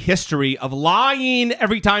have a history of lying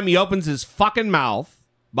every time he opens his fucking mouth,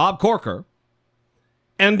 Bob Corker,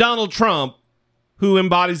 and Donald Trump, who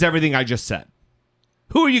embodies everything I just said.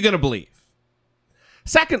 Who are you going to believe?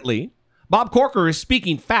 Secondly, Bob Corker is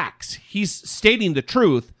speaking facts. He's stating the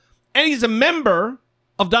truth, and he's a member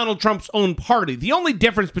of Donald Trump's own party. The only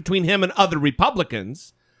difference between him and other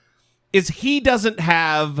Republicans is he doesn't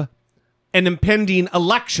have an impending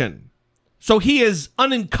election. So he is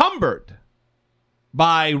unencumbered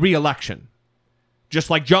by re-election,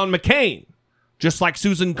 just like John McCain, just like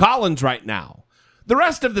Susan Collins right now. The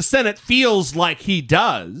rest of the Senate feels like he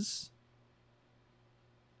does.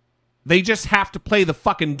 They just have to play the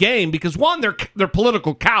fucking game because, one, they're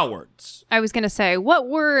political cowards. I was going to say, what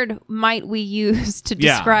word might we use to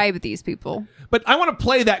describe these people? But I want to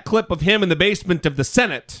play that clip of him in the basement of the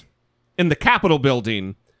Senate in the Capitol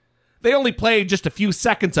building. They only played just a few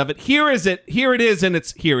seconds of it. Here it is in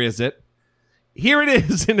its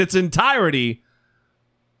entirety,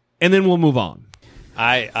 and then we'll move on.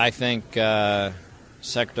 I think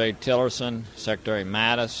Secretary Tillerson, Secretary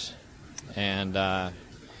Mattis, and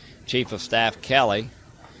Chief of Staff Kelly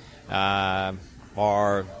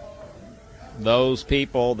are those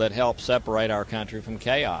people that help separate our country from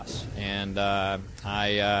chaos. And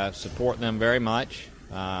I support them very much.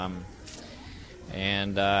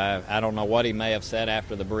 And I don't know what he may have said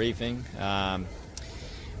after the briefing.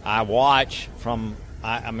 I watch from...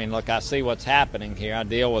 I mean, look, I see what's happening here. I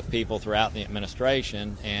deal with people throughout the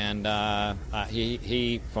administration, and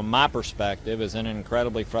he, from my perspective, is in an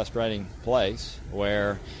incredibly frustrating place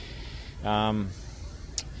where,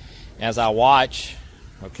 as I watch,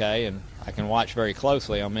 okay, and I can watch very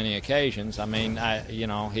closely on many occasions, I mean,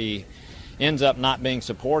 he ends up not being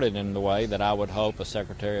supported in the way that I would hope a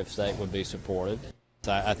Secretary of State would be supported.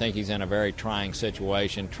 I think he's in a very trying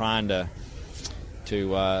situation, trying to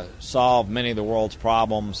solve many of the world's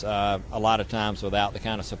problems a lot of times without the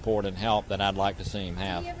kind of support and help that I'd like to see him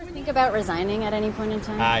have. Do you ever think about resigning at any point in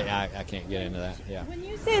time? I can't get into that, yeah. When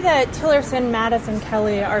you say that Tillerson, Mattis, and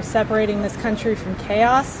Kelly are separating this country from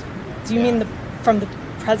chaos, do you mean from the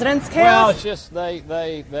president's chaos? Well, it's just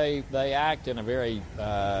they act in a very,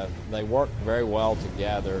 they work very well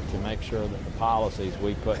together to make sure that the policies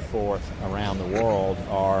we put forth around the world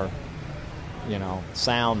are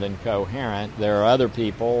sound and coherent. There are other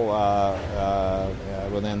people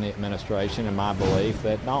within the administration, in my belief,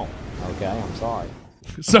 that don't. Okay, I'm sorry.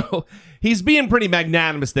 So he's being pretty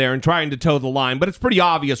magnanimous there and trying to toe the line, but it's pretty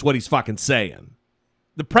obvious what he's fucking saying.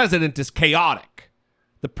 The president is chaotic.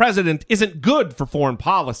 the president isn't good for foreign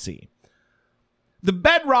policy. The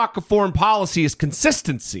bedrock of foreign policy is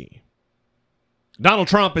consistency. Donald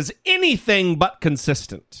Trump is anything but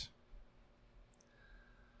consistent.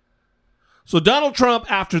 So Donald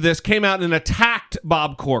Trump, after this, came out and attacked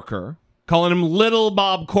Bob Corker, calling him Little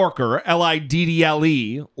Bob Corker,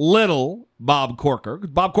 Liddle, Little Bob Corker.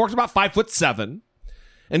 Bob Corker's about 5'7",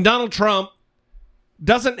 and Donald Trump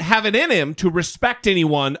doesn't have it in him to respect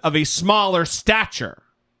anyone of a smaller stature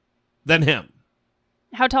than him.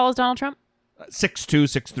 How tall is Donald Trump? 6'2",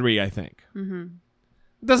 6'3", I think. Mm-hmm.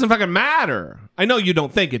 It doesn't fucking matter. I know you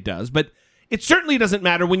don't think it does, but it certainly doesn't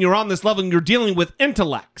matter when you're on this level and you're dealing with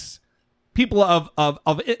intellects. People of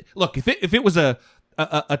it. Look, if it was a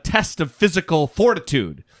test of physical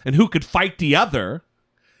fortitude and who could fight the other,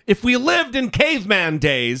 if we lived in caveman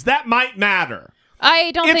days, that might matter.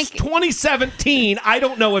 I don't think... It's 2017. I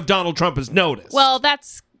don't know if Donald Trump has noticed. Well,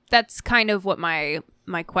 that's kind of what my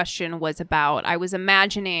question was about. I was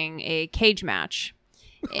imagining a cage match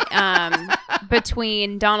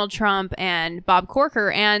between Donald Trump and Bob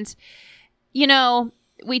Corker. And, you know,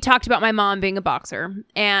 we talked about my mom being a boxer,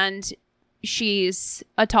 and she's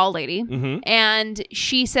a tall lady. Mm-hmm. And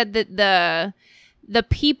she said that the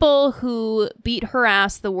people who beat her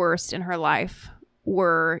ass the worst in her life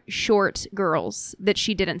were short girls that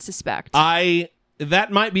she didn't suspect.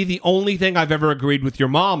 That might be the only thing I've ever agreed with your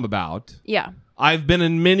mom about. Yeah. I've been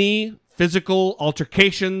in many physical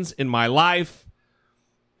altercations in my life,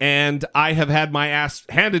 and I have had my ass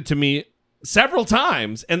handed to me several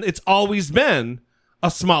times, and it's always been a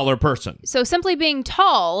smaller person. So simply being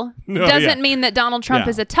tall doesn't mean that Donald Trump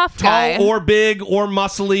is a tough guy. Tall or big or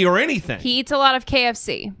muscly or anything. He eats a lot of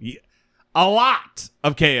KFC. A lot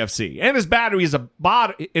of KFC. And his battery is a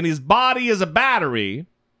body, and his body is a battery.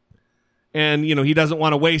 And, you know, he doesn't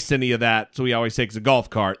want to waste any of that, so he always takes a golf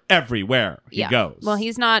cart everywhere he goes. Well,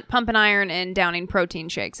 he's not pumping iron and downing protein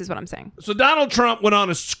shakes, is what I'm saying. So Donald Trump went on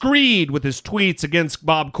a screed with his tweets against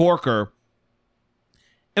Bob Corker.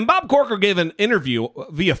 And Bob Corker gave an interview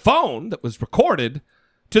via phone that was recorded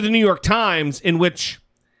to the New York Times in which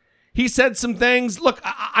he said some things. Look,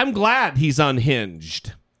 I'm glad he's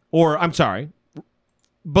unhinged. Or, I'm sorry,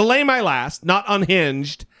 belay my last, not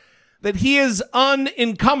unhinged, that he is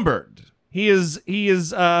unencumbered. He's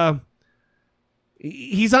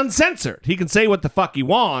uncensored. He can say what the fuck he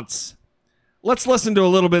wants. Let's listen to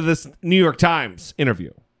a little bit of this New York Times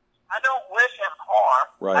interview. I don't wish him harm.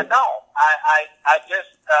 Right. I don't. I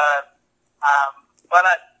just, I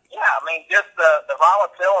mean, just the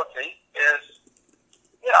volatility is,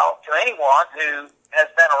 you know, to anyone who has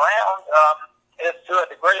been around, is to a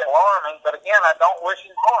degree alarming. But again, I don't wish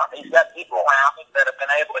him harm. He's got people around him that have been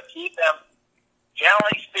able to keep him,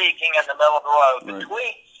 generally speaking, in the middle of the road. The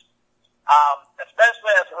tweets,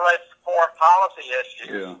 especially as it relates to foreign policy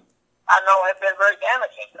issues, I know have been very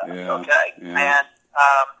damaging to us, And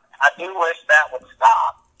I do wish that would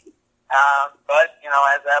stop. But, you know,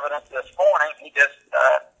 as evidence this morning,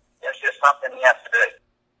 it's just something he has to do.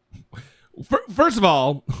 First of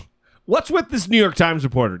all, what's with this New York Times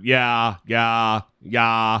reporter? Yeah.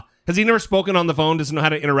 Has he never spoken on the phone? Doesn't know how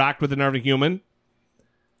to interact with another human?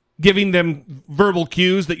 Giving them verbal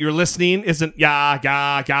cues that you're listening isn't maybe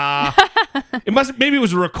it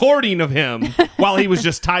was a recording of him while he was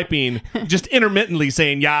just typing, just intermittently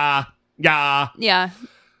saying yeah.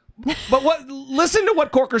 But listen to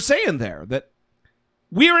what Corker's saying there, that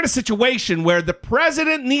we're in a situation where the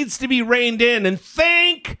president needs to be reined in, and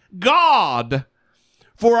thank God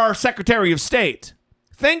for our Secretary of State.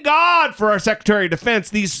 Thank God for our Secretary of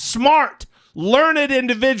Defense, these smart, learned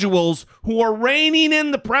individuals who are reining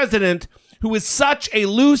in the president, who is such a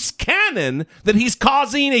loose cannon that he's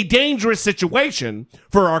causing a dangerous situation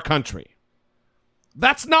for our country.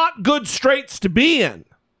 That's not good straits to be in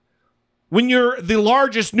when you're the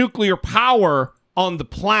largest nuclear power on the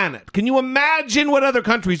planet. Can you imagine what other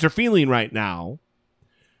countries are feeling right now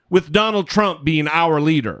with Donald Trump being our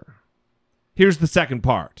leader? Here's the second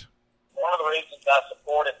part. One of the reasons I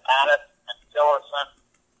supported Mattis and Tillerson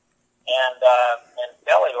and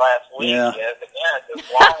Kelly last week is, again, as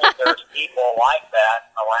long as there's people like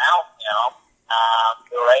that around him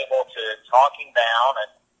who are able to talk him down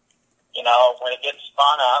and, you know, when it gets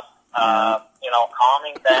spun up, you know, calm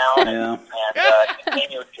him down and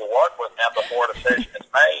continue to work with him before a decision is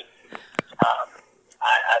made.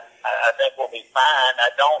 I think we'll be fine.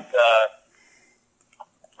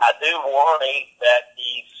 I do worry that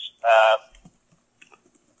he's,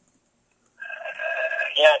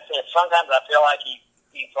 sometimes I feel like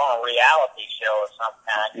he's on a reality show of some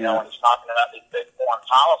kind, you know, when he's talking about these big foreign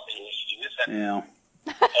policy issues. And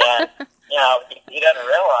you know, he doesn't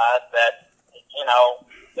realize that,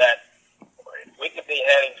 that we could be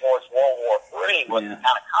heading towards World War III with the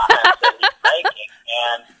kind of comments that he's making,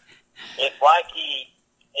 and it's like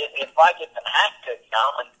it's an act to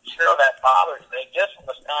him, and sure that bothers me, just from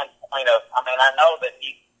the standpoint of, I know that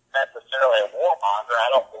he's necessarily a warmonger. I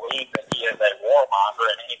don't believe that he is a warmonger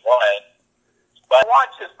in any way, but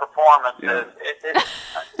watch his performances. It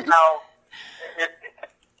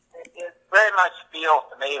very much feels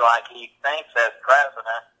to me like he thinks as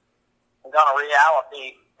president he's on a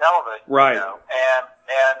reality television show. And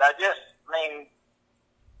I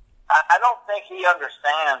don't think he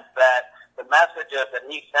understands that the messages that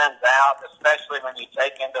he sends out, especially when you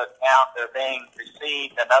take into account they're being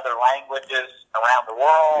received in other languages around the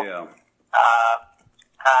world,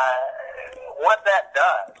 what that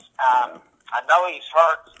does. I know he's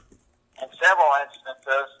hurt in several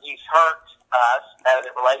instances. He's hurt us as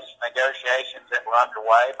it relates to negotiations that were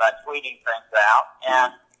underway by tweeting things out.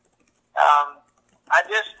 And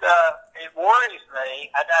it worries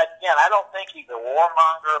me. I don't think he's a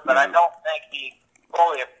warmonger, but I don't think he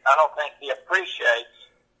appreciates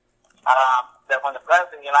that when the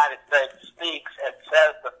President of the United States speaks and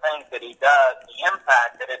says the things that he does, the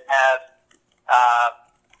impact that it has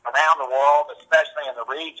around the world, especially in the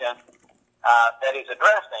region that he's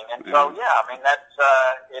addressing. And so,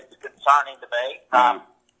 it's concerning to me. A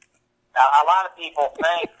lot of people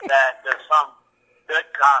think that there's some good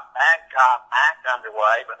cop, bad cop act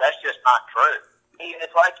underway, but that's just not true.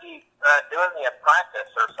 It's like he's doing The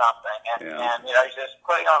Apprentice or something, and he's just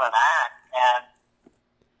putting on an act. And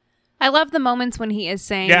I love the moments when he is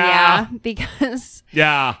saying because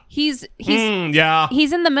he's in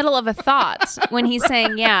the middle of a thought when he's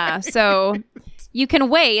saying so you can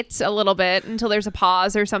wait a little bit until there's a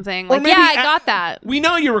pause or something. Like, I got that. We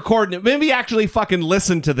know you're recording it. Maybe actually fucking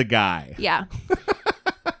listen to the guy. Yeah.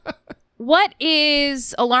 What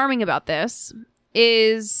is alarming about this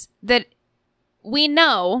is that we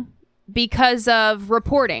know because of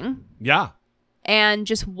reporting. Yeah. And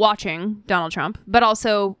just watching Donald Trump, but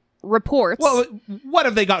also reports. Well, what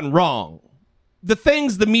have they gotten wrong? The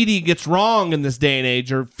things the media gets wrong in this day and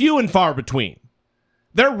age are few and far between.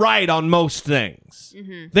 They're right on most things.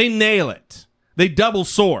 Mm-hmm. They nail it. They double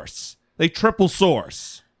source. They triple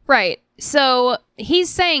source. Right. So he's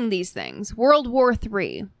saying these things. World War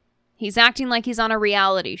III. He's acting like he's on a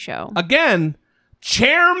reality show. Again,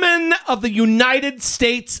 chairman of the United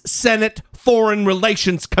States Senate Foreign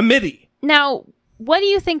Relations Committee. Now, what do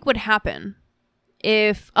you think would happen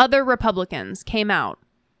if other Republicans came out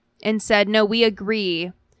and said, no, we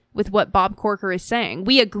agree with what Bob Corker is saying.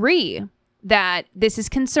 We agree that this is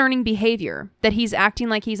concerning behavior, that he's acting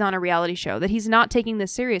like he's on a reality show, that he's not taking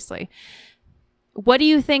this seriously. What do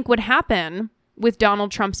you think would happen with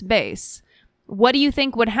Donald Trump's base? What do you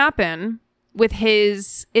think would happen with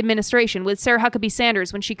his administration, with Sarah Huckabee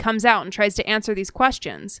Sanders when she comes out and tries to answer these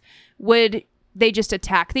questions? Would they just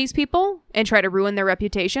attack these people and try to ruin their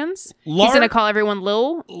reputations? He's going to call everyone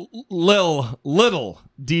Little,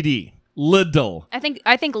 DD, Lidl.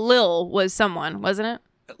 I think Lil was someone, wasn't it?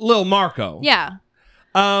 Lil Marco. Yeah.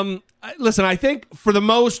 Listen, I think for the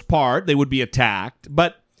most part they would be attacked,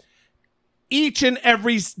 but each and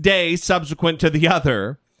every day subsequent to the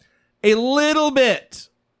other, a little bit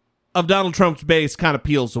of Donald Trump's base kind of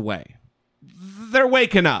peels away. They're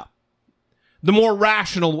waking up. The more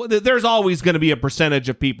rational, there's always going to be a percentage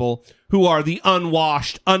of people who are the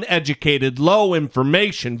unwashed, uneducated, low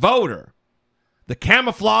information voter. The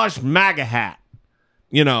camouflage MAGA hat.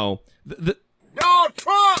 Donald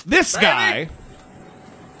Trump! This baby. guy.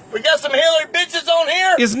 We got some Hillary bitches on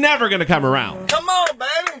here. Is never going to come around. Come on,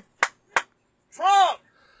 baby. Trump!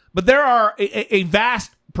 But there are a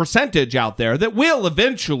vast percentage out there that will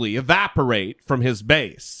eventually evaporate from his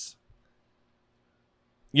base.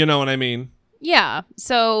 You know what I mean? Yeah.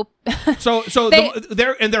 So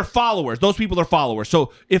they're followers. Those people are followers.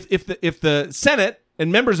 So if the Senate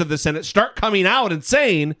and members of the Senate start coming out and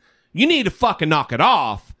saying you need to fucking knock it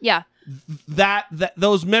off, yeah, that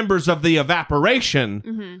those members of the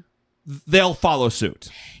evaporation, they'll follow suit.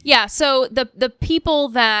 Yeah. So the people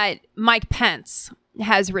that Mike Pence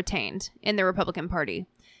has retained in the Republican Party,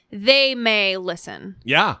 they may listen.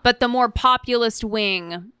 Yeah. But the more populist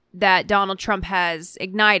wing that Donald Trump has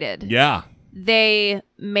ignited, they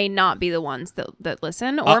may not be the ones that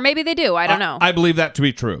listen, or maybe they do. I don't know. I believe that to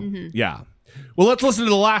be true. Mm-hmm. Yeah. Well, let's listen to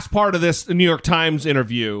the last part of this New York Times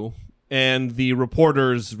interview and the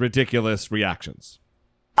reporter's ridiculous reactions.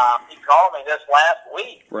 He called me this last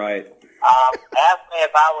week. Right. Asked me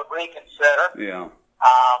if I would reconsider. Yeah.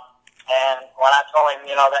 And when I told him,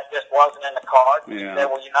 that just wasn't in the cards, he said,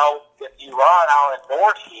 well, if you run, I'll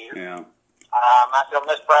endorse you. Yeah. I feel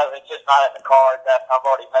Mr. President's just not in the cards. I've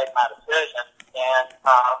already made my decision. And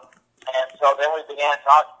so then we began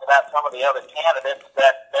talking about some of the other candidates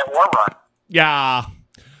that were running. Yeah.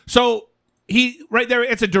 So he, right there,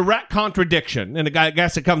 it's a direct contradiction. And I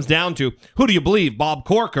guess it comes down to, who do you believe, Bob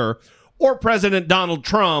Corker or President Donald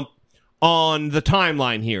Trump on the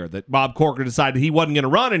timeline here? That Bob Corker decided he wasn't going to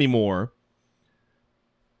run anymore,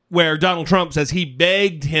 where Donald Trump says he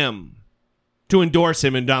begged him to endorse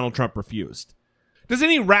him and Donald Trump refused. Does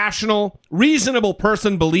any rational, reasonable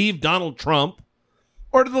person believe Donald Trump,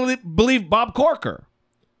 or do they believe Bob Corker,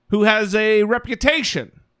 who has a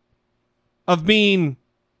reputation of being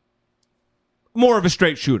more of a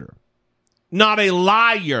straight shooter, not a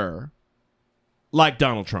liar like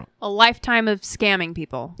Donald Trump? A lifetime of scamming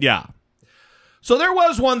people. Yeah. So there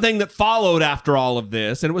was one thing that followed after all of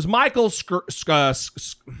this, and it was Michael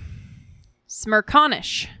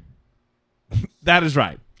Smirkanish. That is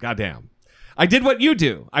right. Goddamn. I did what you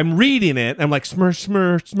do. I'm reading it. I'm like,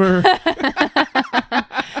 smir.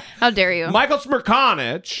 How dare you? Michael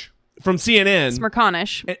Smirkanish from CNN.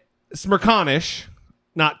 Smirkanish,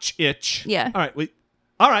 not itch. Yeah.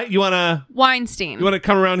 All right. You want to Weinstein? You want to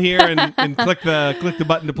come around here and click the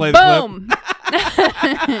button to play the Boom. clip?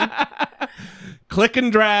 Click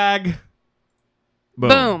and drag.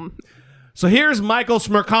 Boom. So here's Michael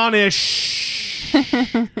Smirkanish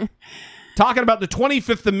talking about the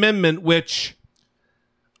 25th Amendment, which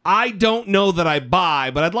I don't know that I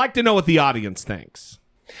buy, but I'd like to know what the audience thinks.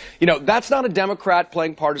 You know, that's not a Democrat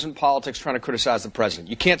playing partisan politics trying to criticize the president.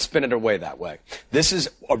 You can't spin it away that way. This is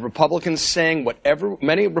a Republican saying whatever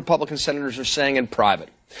many Republican senators are saying in private.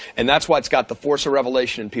 And that's why it's got the force of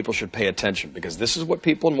revelation, and people should pay attention, because this is what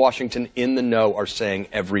people in Washington in the know are saying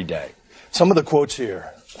every day. Some of the quotes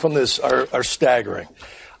here from this are staggering.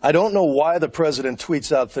 I don't know why the president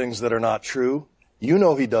tweets out things that are not true. You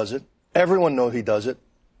know he does it. Everyone knows he does it.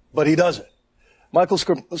 But he does it. Michael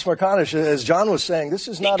Smirkanish, as John was saying, this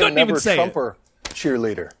is not a never-Trumper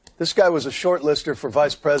cheerleader. This guy was a shortlister for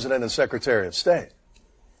vice president and secretary of state.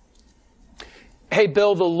 Hey,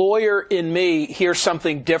 Bill, the lawyer in me hears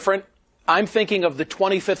something different. I'm thinking of the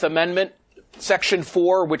 25th Amendment, Section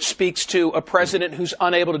 4, which speaks to a president who's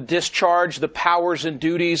unable to discharge the powers and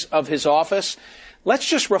duties of his office. Let's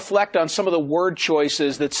just reflect on some of the word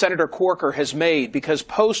choices that Senator Corker has made, because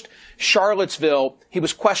post-Charlottesville, he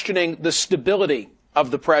was questioning the stability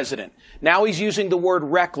of the president. Now he's using the word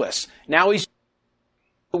reckless. Now he's using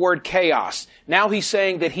the word chaos. Now he's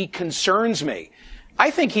saying that he concerns me.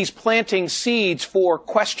 I think he's planting seeds for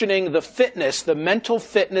questioning the fitness, the mental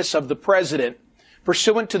fitness of the president,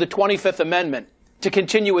 pursuant to the 25th Amendment, to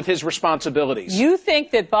continue with his responsibilities. You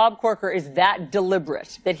think that Bob Corker is that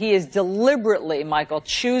deliberate, that he is deliberately, Michael,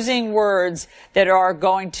 choosing words that are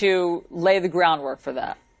going to lay the groundwork for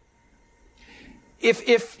that?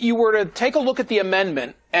 If you were to take a look at the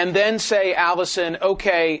amendment and then say, Allison,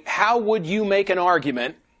 okay, how would you make an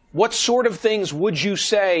argument? What sort of things would you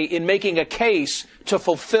say in making a case to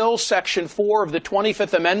fulfill Section 4 of the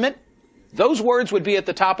 25th Amendment? Those words would be at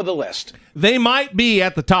the top of the list. They might be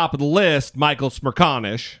at the top of the list, Michael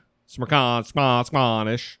Smirkanish.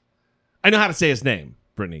 Smirkanish. I know how to say his name,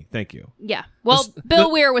 Brittany. Thank you. Yeah. Well,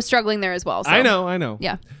 Bill Weir was struggling there as well. So. I know.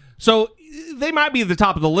 Yeah. So they might be at the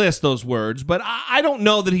top of the list, those words, but I don't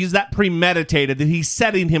know that he's that premeditated, that he's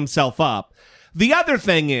setting himself up. The other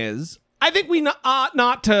thing is, I think we ought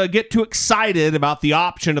not to get too excited about the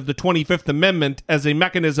option of the 25th Amendment as a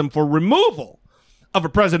mechanism for removal of a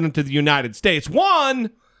president of the United States.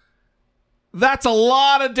 One, that's a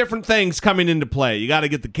lot of different things coming into play. You got to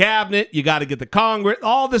get the cabinet, you got to get the Congress,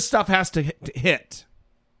 all this stuff has to hit.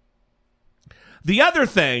 The other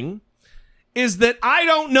thing is that I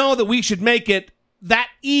don't know that we should make it that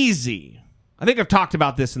easy. I think I've talked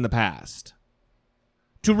about this in the past.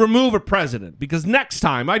 To remove a president, because next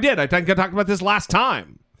time, I think I talked about this last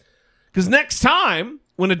time. Because next time,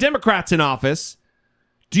 when a Democrat's in office,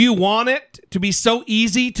 do you want it to be so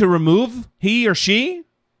easy to remove he or she?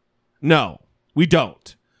 No, we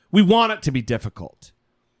don't. We want it to be difficult.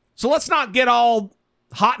 So let's not get all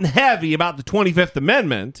hot and heavy about the 25th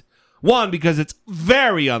Amendment. One, because it's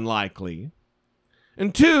very unlikely.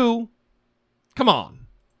 And two, come on.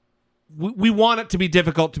 We want it to be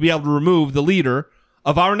difficult to be able to remove the leader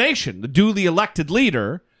of our nation, the duly elected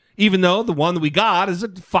leader, even though the one that we got is a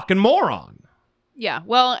fucking moron. Yeah,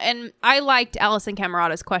 well, and I liked Allison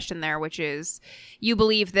Camerata's question there, which is, you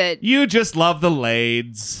believe that... You just love the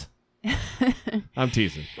Lades. I'm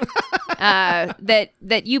teasing.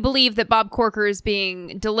 that you believe that Bob Corker is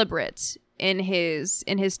being deliberate in his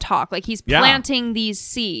talk. Like, he's planting these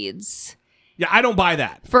seeds Yeah, I don't buy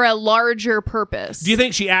that. For a larger purpose. Do you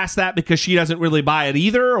think she asked that because she doesn't really buy it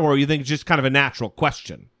either, or you think it's just kind of a natural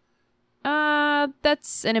question?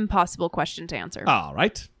 That's an impossible question to answer. All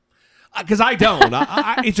right. Because I don't.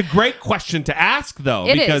 It's a great question to ask, though.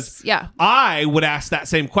 It because is, yeah. I would ask that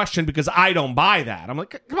same question because I don't buy that. I'm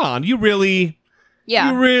like, come on, you really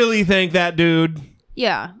think that, dude?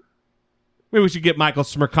 Yeah. Maybe we should get Michael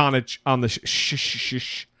Smirkanich on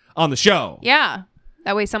the on the show. Yeah.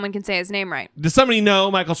 That way someone can say his name right. Does somebody know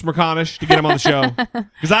Michael Smirkanich to get him on the show?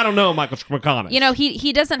 Because I don't know Michael Smirkanich. You know,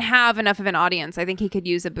 he doesn't have enough of an audience. I think he could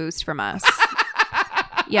use a boost from us.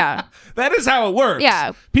 Yeah. That is how it works.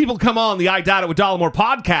 Yeah. People come on the I Doubt It with Dollemore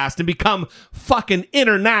podcast and become fucking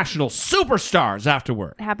international superstars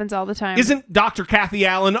afterward. It happens all the time. Isn't Dr. Kathy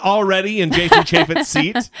Allen already in Jason Chaffetz's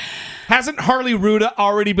seat? Hasn't Harley Ruda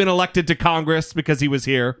already been elected to Congress because he was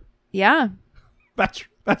here? Yeah. That's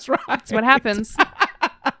right. That's what happens.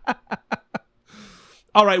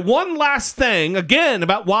 All right, one last thing, again,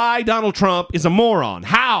 about why Donald Trump is a moron.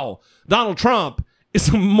 How Donald Trump is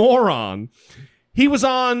a moron. He was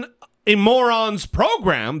on a moron's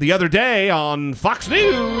program the other day on Fox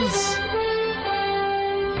News.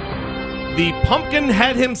 The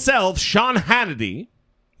pumpkinhead himself, Sean Hannity.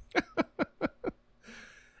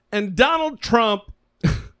 And Donald Trump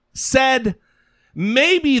said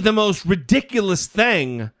maybe the most ridiculous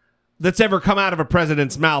thing that's ever come out of a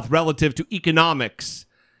president's mouth relative to economics,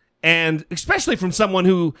 and especially from someone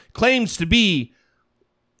who claims to be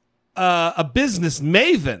a business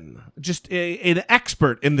maven, just an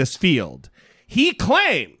expert in this field. He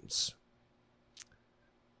claims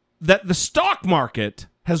that the stock market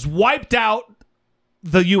has wiped out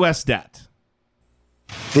the U.S. debt.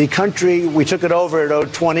 The country, we took it over, it owed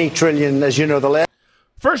 $20 trillion, as you know, the last...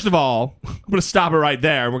 First of all, I'm going to stop it right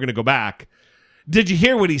there, and we're going to go back. Did you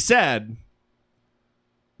hear what he said?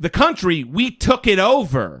 The country, we took it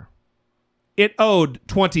over. It owed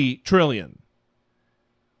 $20 trillion.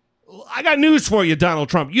 I got news for you, Donald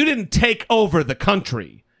Trump. You didn't take over the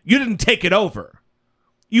country. You didn't take it over.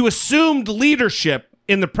 You assumed leadership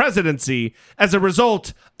in the presidency as a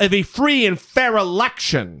result of a free and fair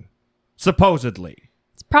election, supposedly.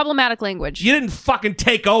 It's problematic language. You didn't fucking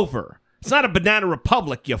take over. It's not a banana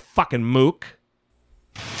republic, you fucking mook.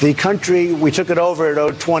 The country, we took it over, it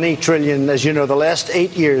owed $20 trillion. As you know, the last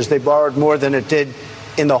 8 years, they borrowed more than it did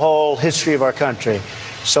in the whole history of our country.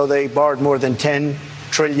 So they borrowed more than $10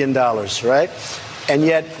 trillion, right? And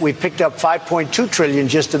yet we picked up $5.2 trillion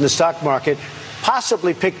just in the stock market,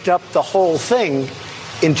 possibly picked up the whole thing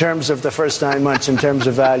in terms of the first 9 months in terms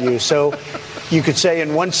of value. So you could say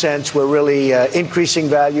in one sense we're really increasing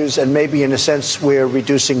values, and maybe in a sense we're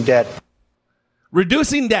reducing debt.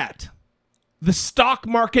 Reducing debt. The stock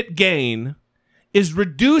market gain is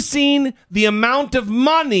reducing the amount of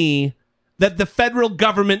money that the federal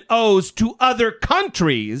government owes to other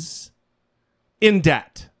countries in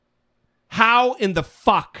debt. How in the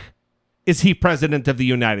fuck is he president of the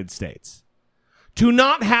United States? To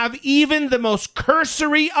not have even the most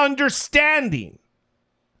cursory understanding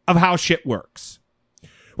of how shit works.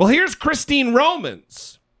 Well, here's Christine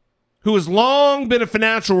Romans, who has long been a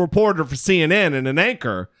financial reporter for CNN and an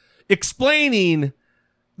anchor, explaining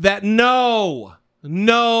that no,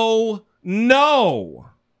 that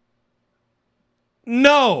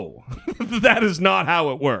is not how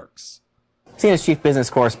it works. CNN's chief business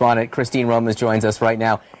correspondent, Christine Romans, joins us right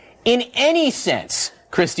now. In any sense,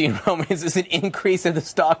 Christine Romans, is an increase in the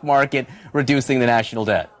stock market reducing the national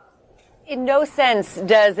debt? In no sense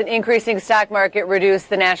does an increasing stock market reduce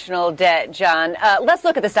the national debt, John. Let's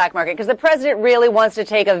look at the stock market, because the president really wants to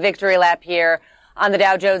take a victory lap here on the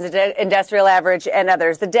Dow Jones Industrial Average and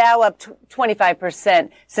others. The Dow up 25%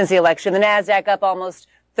 since the election. The NASDAQ up almost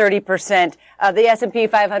 30%. The S&P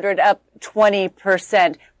 500 up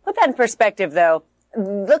 20%. Put that in perspective, though.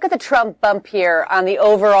 Look at the Trump bump here on the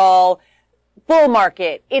overall bull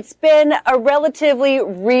market. It's been a relatively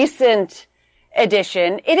recent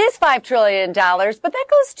addition. It is $5 trillion, but that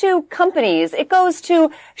goes to companies. It goes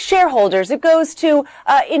to shareholders. It goes to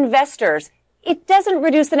investors. It doesn't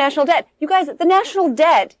reduce the national debt. You guys, the national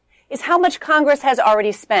debt is how much Congress has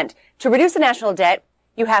already spent. To reduce the national debt,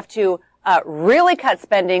 you have to really cut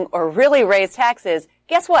spending or really raise taxes.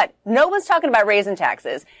 Guess what? No one's talking about raising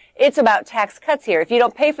taxes. It's about tax cuts here. If you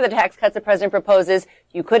don't pay for the tax cuts the president proposes,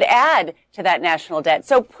 you could add to that national debt.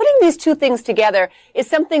 So putting these two things together is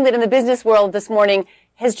something that in the business world this morning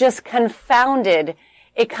has just confounded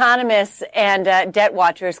economists and debt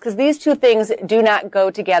watchers, because these two things do not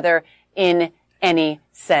go together in any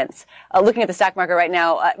sense. Looking at the stock market right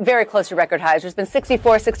now, very close to record highs. There's been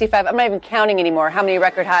 64, 65. I'm not even counting anymore how many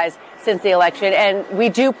record highs since the election. And we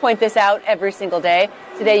do point this out every single day.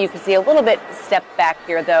 Today, you can see a little bit step back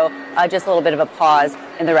here, though, just a little bit of a pause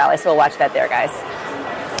in the rally. So we'll watch that there, guys.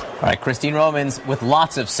 All right, Christine Romans with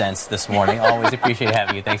lots of sense this morning. Always appreciate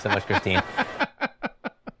having you. Thanks so much, Christine.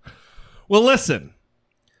 Well, listen,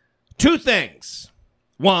 two things.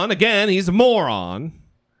 One, again, he's a moron.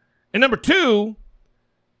 And number two,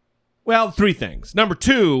 well, three things. Number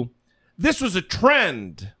two, this was a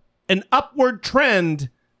trend, an upward trend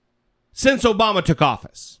since Obama took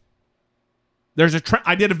office. There's a trend.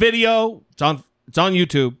 I did a video. It's on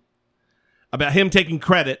YouTube about him taking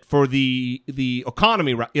credit for the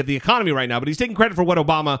economy right now, but he's taking credit for what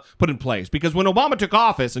Obama put in place. Because when Obama took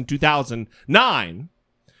office in 2009,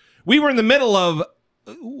 we were in the middle of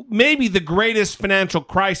maybe the greatest financial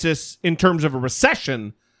crisis in terms of a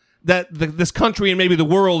recession that this country and maybe the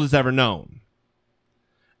world has ever known.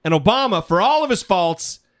 And Obama, for all of his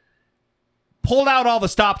faults, pulled out all the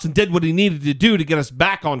stops and did what he needed to do to get us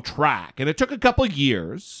back on track. And it took a couple of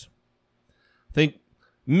years. I think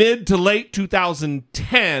mid to late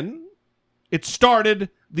 2010, it started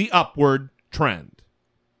the upward trend.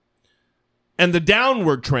 And the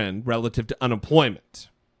downward trend relative to unemployment.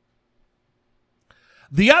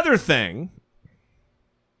 The other thing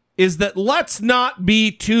is that let's not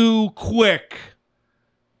be too quick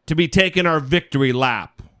to be taking our victory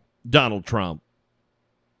lap, Donald Trump.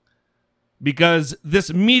 Because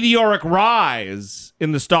this meteoric rise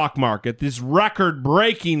in the stock market, this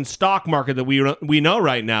record-breaking stock market that we know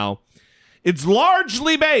right now, it's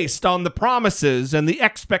largely based on the promises and the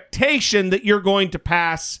expectation that you're going to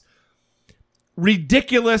pass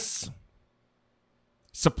ridiculous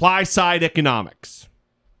supply-side economics.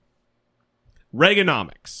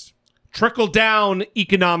 Reaganomics, trickle-down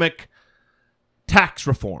economic tax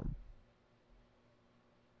reform.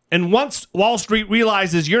 And once Wall Street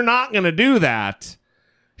realizes you're not going to do that,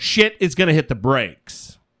 shit is going to hit the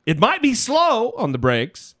brakes. It might be slow on the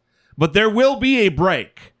brakes, but there will be a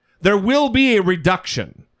break. There will be a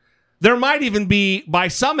reduction. There might even be, by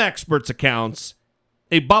some experts' accounts,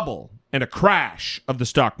 a bubble and a crash of the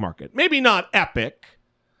stock market. Maybe not epic,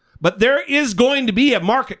 but there is going to be a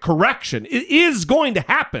market correction. It is going to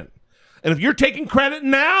happen. And if you're taking credit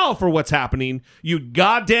now for what's happening, you're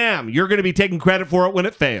going to be taking credit for it when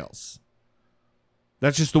it fails.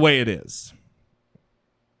 That's just the way it is.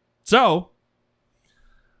 So,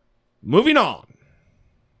 moving on.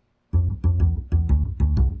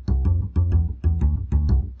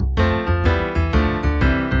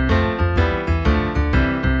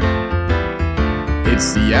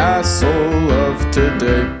 It's the asshole of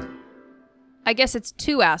today. I guess it's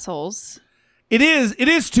two assholes. It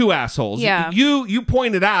is two assholes. Yeah. You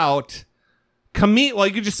pointed out Kmele. Well,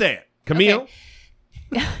 you could just say it. Kmele.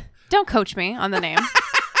 Okay. Don't coach me on the name.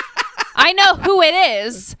 I know who it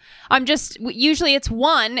is. Usually it's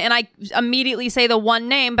one, and I immediately say the one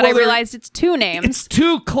name, but I realized it's two names. It's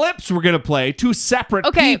two clips we're going to play, two separate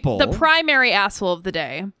people. The primary asshole of the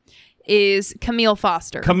day is Kmele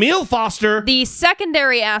Foster. Kmele Foster. The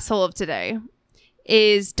secondary asshole of today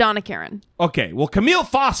is Donna Karen. Okay, well, Kmele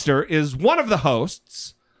Foster is one of the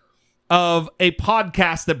hosts of a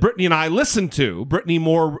podcast that Brittany and I listen to. Brittany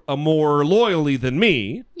more loyally than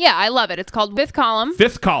me. Yeah, I love it. It's called Fifth Column.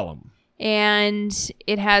 Fifth Column. And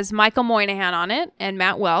it has Michael Moynihan on it and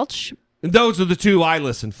Matt Welch. And those are the two I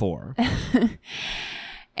listen for.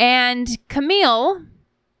 And Kmele...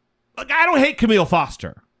 Look, I don't hate Kmele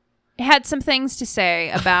Foster. Had some things to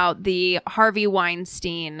say about the Harvey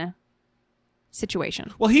Weinstein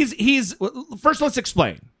situation. Well, first let's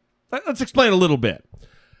explain. Let's explain a little bit.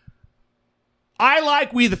 I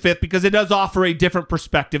like We the Fifth because it does offer a different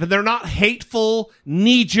perspective, and they're not hateful,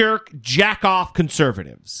 knee-jerk, jack-off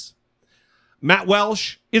conservatives. Matt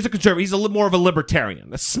Welch is a conservative. He's a little more of a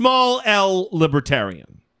libertarian, a small L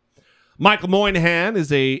libertarian. Michael Moynihan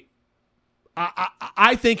is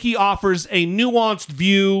I think he offers a nuanced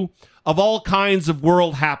view of all kinds of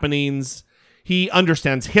world happenings. He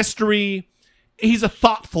understands history. He's a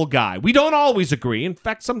thoughtful guy. We don't always agree. In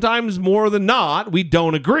fact, sometimes more than not, we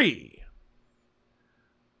don't agree.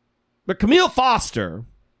 But Kmele Foster,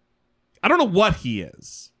 I don't know what he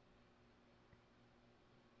is.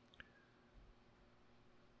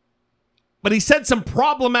 But he said some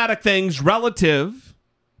problematic things relative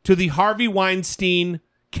to the Harvey Weinstein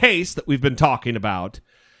case that we've been talking about.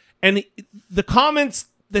 And the comments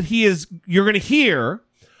that you're going to hear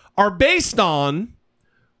are based on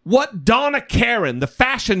what Donna Karen, the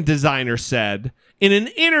fashion designer, said in an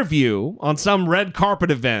interview on some red carpet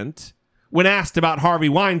event when asked about Harvey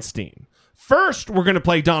Weinstein. First, we're going to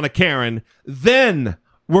play Donna Karen. Then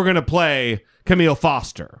we're going to play Kmele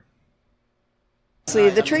Foster.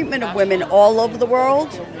 The treatment of women all over the world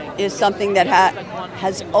is something that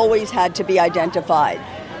has always had to be identified.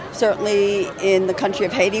 Certainly in the country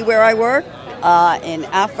of Haiti, where I work, in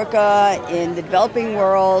Africa, in the developing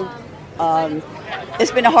world,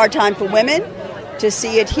 it's been a hard time for women. To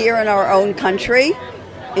see it here in our own country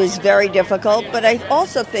is very difficult. But I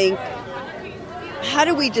also think, how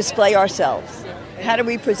do we display ourselves? How do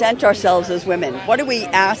we present ourselves as women? What are we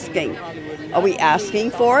asking? Are we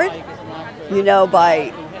asking for it? You know,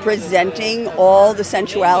 by presenting all the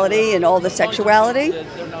sensuality and all the sexuality?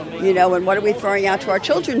 You know, and what are we throwing out to our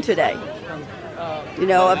children today? You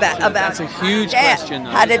know, about that's a huge question.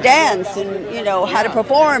 How to dance and, you know, how to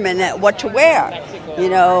perform and what to wear. You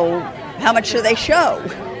know, how much do they show?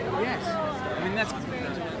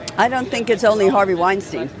 I don't think it's only Harvey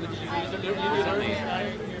Weinstein.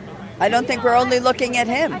 I don't think we're only looking at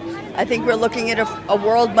him. I think we're looking at a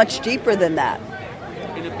world much deeper than that.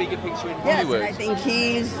 In a bigger picture in Yes, Hollywood. and I think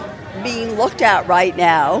he's being looked at right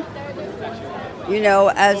now, you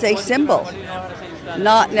know, as a symbol,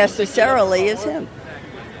 not necessarily as him.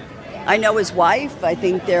 I know his wife. I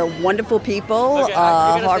think they're wonderful people.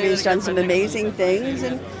 Harvey's done some amazing things,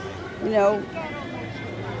 and, you know,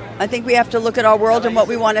 I think we have to look at our world and what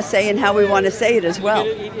we want to say and how we want to say it as well.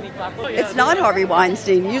 It's not Harvey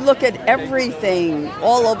Weinstein. You look at everything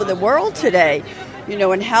all over the world today, you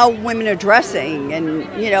know, and how women are dressing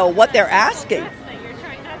and, you know, what they're asking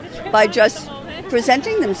by just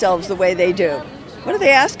presenting themselves the way they do. What are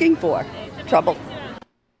they asking for? Trouble.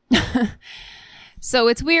 So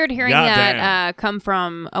it's weird hearing that come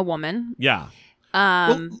from a woman. Yeah.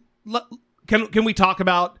 Can we talk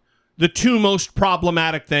about the two most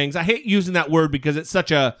problematic things? I hate using that word because it's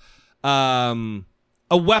such a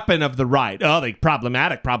weapon of the right. Oh, they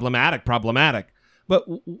problematic. But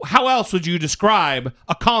how else would you describe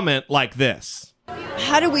a comment like this?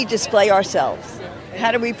 How do we display ourselves?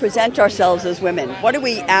 How do we present ourselves as women? What are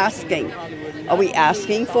we asking? Are we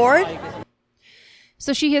asking for it?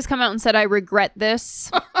 So she has come out and said, I regret this.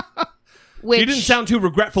 She didn't sound too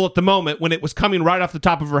regretful at the moment when it was coming right off the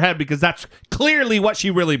top of her head, because that's clearly what she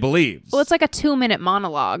really believes. Well, it's like a 2-minute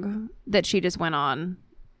monologue that she just went on.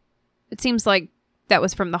 It seems like that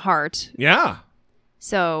was from the heart. Yeah.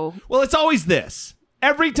 So. Well, it's always this.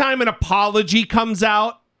 Every time an apology comes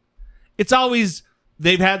out, it's always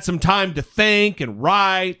they've had some time to think and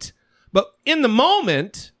write. But in the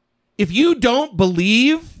moment, if you don't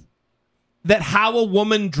believe that how a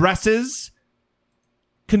woman dresses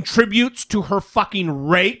contributes to her fucking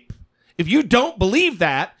rape, if you don't believe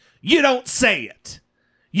that, you don't say it.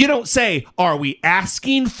 You don't say, are we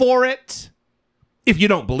asking for it? If you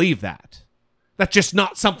don't believe that. That's just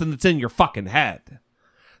not something that's in your fucking head.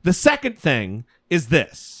 The second thing is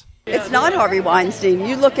this. It's not Harvey Weinstein.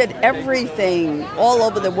 You look at everything all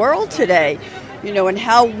over the world today, you know, and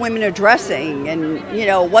how women are dressing and, you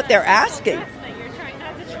know, what they're asking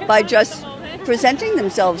by just presenting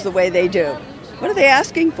themselves the way they do. What are they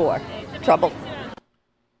asking for? Trouble.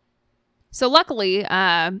 So luckily,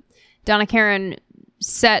 Donna Karen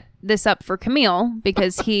set this up for Kmele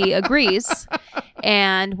because he agrees.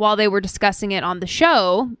 And while they were discussing it on the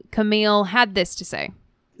show, Kmele had this to say.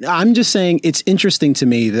 I'm just saying it's interesting to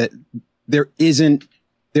me that there isn't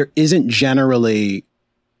generally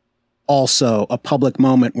also a public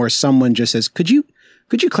moment where someone just says, could you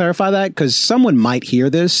clarify that? Because someone might hear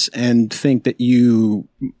this and think that you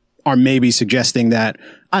are maybe suggesting that,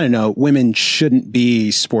 I don't know, women shouldn't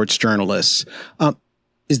be sports journalists.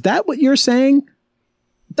 Is that what you're saying?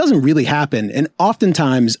 It doesn't really happen. And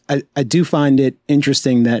oftentimes I do find it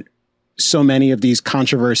interesting that so many of these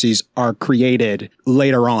controversies are created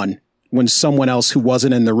later on when someone else who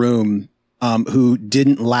wasn't in the room, who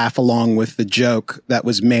didn't laugh along with the joke that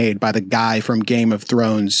was made by the guy from Game of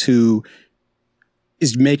Thrones, who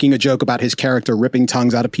is making a joke about his character ripping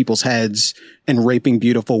tongues out of people's heads and raping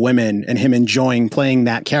beautiful women and him enjoying playing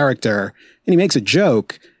that character. And he makes a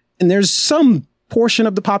joke, and there's some portion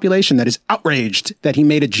of the population that is outraged that he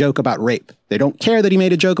made a joke about rape. They don't care that he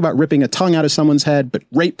made a joke about ripping a tongue out of someone's head, but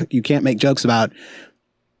rape you can't make jokes about.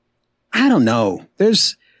 I don't know.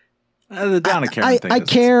 There's the Donna Karen thing. I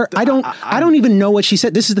care. I don't even know what she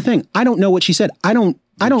said. This is the thing. I don't know what she said. I don't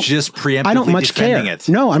just preemptively I don't much defending care. it.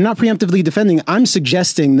 No, I'm not preemptively defending it. I'm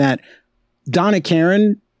suggesting that Donna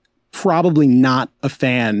Karen probably not a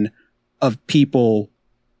fan of people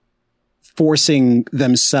forcing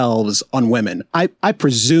themselves on women. I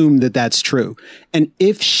presume that that's true. And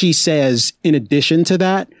if she says, in addition to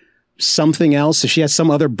that, something else, if she has some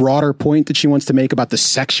other broader point that she wants to make about the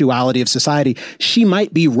sexuality of society, she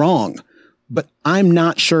might be wrong. but I'm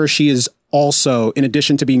not sure she is also, in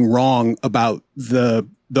addition to being wrong about the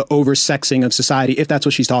oversexing of society, if that's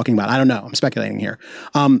what she's talking about. I don't know. I'm speculating here.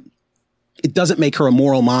 It doesn't make her a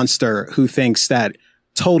moral monster who thinks that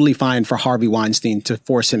totally fine for Harvey Weinstein to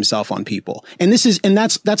force himself on people. And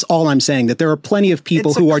that's all I'm saying, that there are plenty of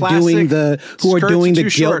people who are doing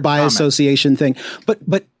the guilt by association thing.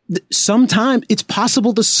 But sometimes it's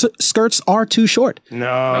possible the skirts are too short.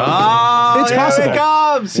 No. It's possible. It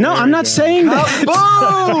comes. No, I'm not saying that.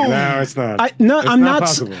 Boom! No, it's not. I'm not.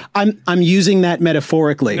 Possible. I'm using that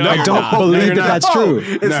metaphorically. No, I don't believe that's true.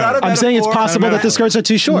 It's not a I'm saying it's possible that the skirts are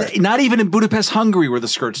too short. Not even in Budapest, Hungary, were the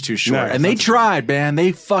skirts too short. No, and they tried, man.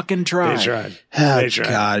 They fucking tried. Oh, They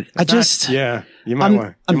tried. God. You might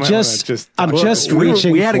want. I'm just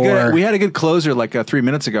reaching we had for. a good closer like 3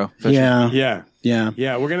 minutes ago. Yeah.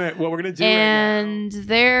 What we're gonna do. And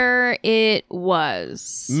there it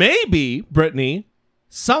was. Maybe, Brittany,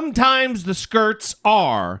 sometimes the skirts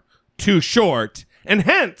are too short, and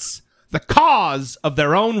hence the cause of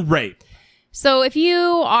their own rape. So if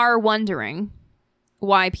you are wondering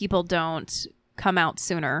why people don't come out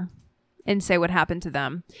sooner and say what happened to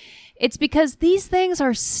them, it's because these things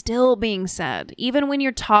are still being said. Even when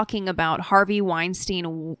you're talking about Harvey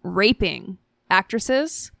Weinstein raping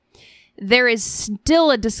actresses, there is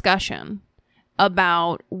still a discussion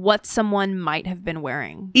about what someone might have been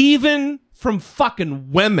wearing. Even from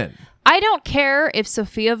fucking women. I don't care if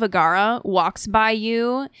Sofia Vergara walks by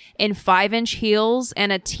you in 5-inch heels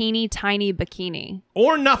and a teeny tiny bikini.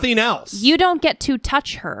 Or nothing else. You don't get to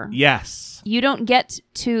touch her. Yes. You don't get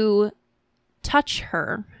to touch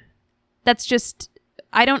her. That's just...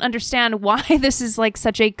 I don't understand why this is like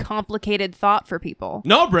such a complicated thought for people.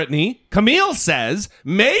 No, Brittany. Kmele says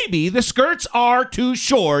maybe the skirts are too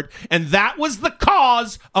short, and that was the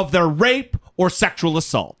cause of their rape or sexual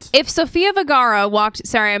assault. If Sofia Vergara walked...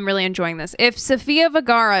 Sorry, I'm really enjoying this. If Sofia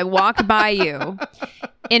Vergara walked by you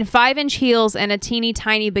in 5-inch heels and a teeny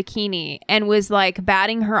tiny bikini and was like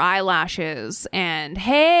batting her eyelashes and,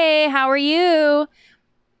 hey, how are you?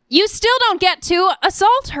 You still don't get to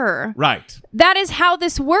assault her. Right. That is how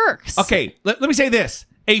this works. Okay, let me say this.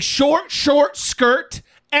 A short skirt,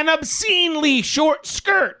 an obscenely short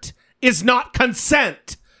skirt, is not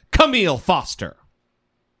consent, Kmele Foster.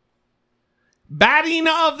 Batting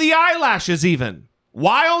of the eyelashes even,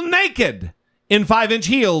 while naked in 5-inch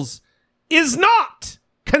heels, is not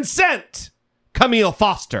consent, Kmele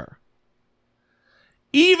Foster.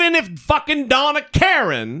 Even if fucking Donna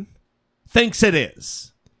Karen thinks it is.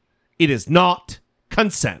 It is not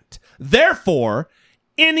consent. Therefore,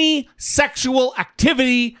 any sexual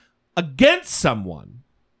activity against someone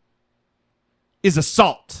is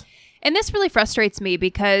assault. And this really frustrates me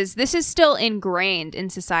because this is still ingrained in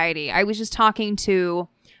society. I was just talking to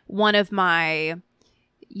one of my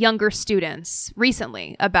younger students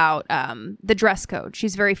recently about the dress code.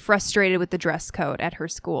 She's very frustrated with the dress code at her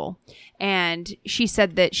school. And she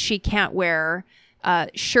said that she can't wear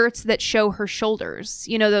shirts that show her shoulders.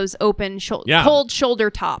 You know, those open cold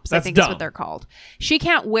shoulder tops. That's I think dumb. is what they're called. She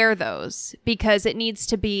can't wear those because it needs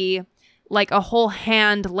to be like a whole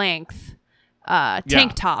hand length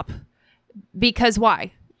tank top. Because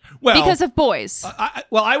why? Well, because of boys.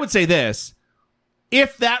 I would say this.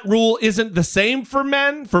 If that rule isn't the same for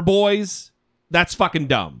men, for boys, that's fucking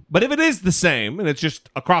dumb. But if it is the same and it's just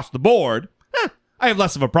across the board, I have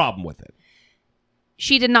less of a problem with it.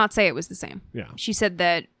 She did not say it was the same. Yeah. She said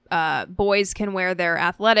that boys can wear their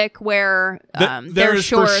athletic wear, there their is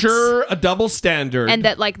shorts. For sure a double standard. And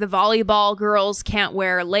that like the volleyball girls can't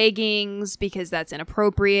wear leggings because that's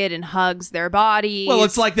inappropriate and hugs their bodies. Well,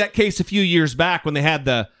 it's like that case a few years back when they had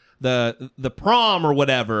the prom or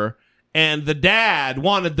whatever, and the dad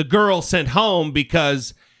wanted the girl sent home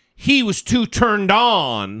because he was too turned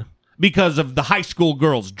on because of the high school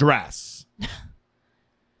girl's dress.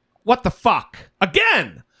 What the fuck?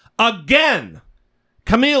 Again!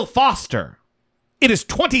 Kmele Foster. It is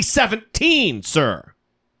 2017, sir.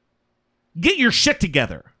 Get your shit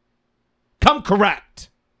together. Come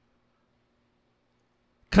correct.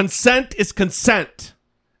 Consent is consent.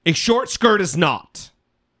 A short skirt is not.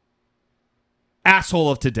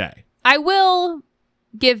 Asshole of today. I will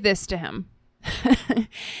give this to him.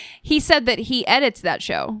 He said that he edits that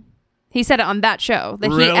show. He said it on that show, that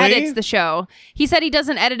Really? He edits the show. He said he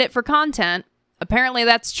doesn't edit it for content. Apparently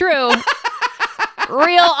that's true.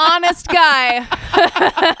 Real honest guy.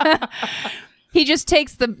 He just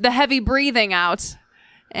takes the heavy breathing out.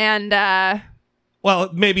 And, well,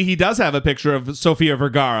 maybe he does have a picture of Sofia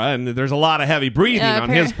Vergara, and there's a lot of heavy breathing on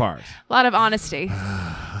his part. A lot of honesty.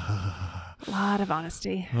 A lot of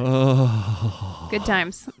honesty. Oh. Good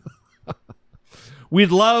times. We'd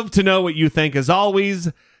love to know what you think. As always,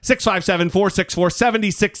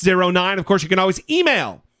 657-464-7609. Of course, you can always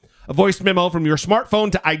email a voice memo from your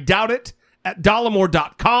smartphone to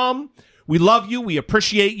idoubt@dollemore.com. We love you. We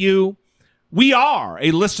appreciate you. We are a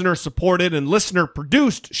listener-supported and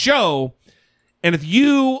listener-produced show. And if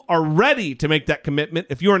you are ready to make that commitment,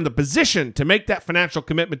 if you're in the position to make that financial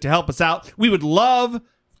commitment to help us out, we would love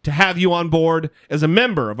to have you on board as a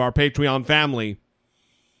member of our Patreon family.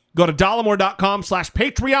 Go to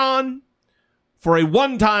dollemore.com/Patreon for a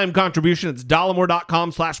one-time contribution. It's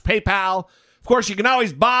dollemore.com/PayPal. Of course, you can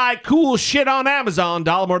always buy cool shit on Amazon,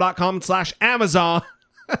 dollemore.com/Amazon,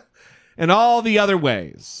 and all the other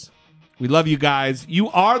ways. We love you guys. You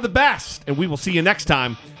are the best, and we will see you next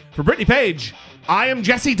time. For Brittany Page, I am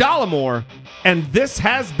Jesse Dollemore, and this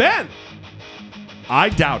has been I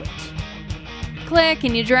Doubt It. Click,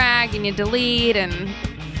 and you drag, and you delete, and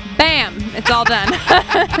bam, it's all done.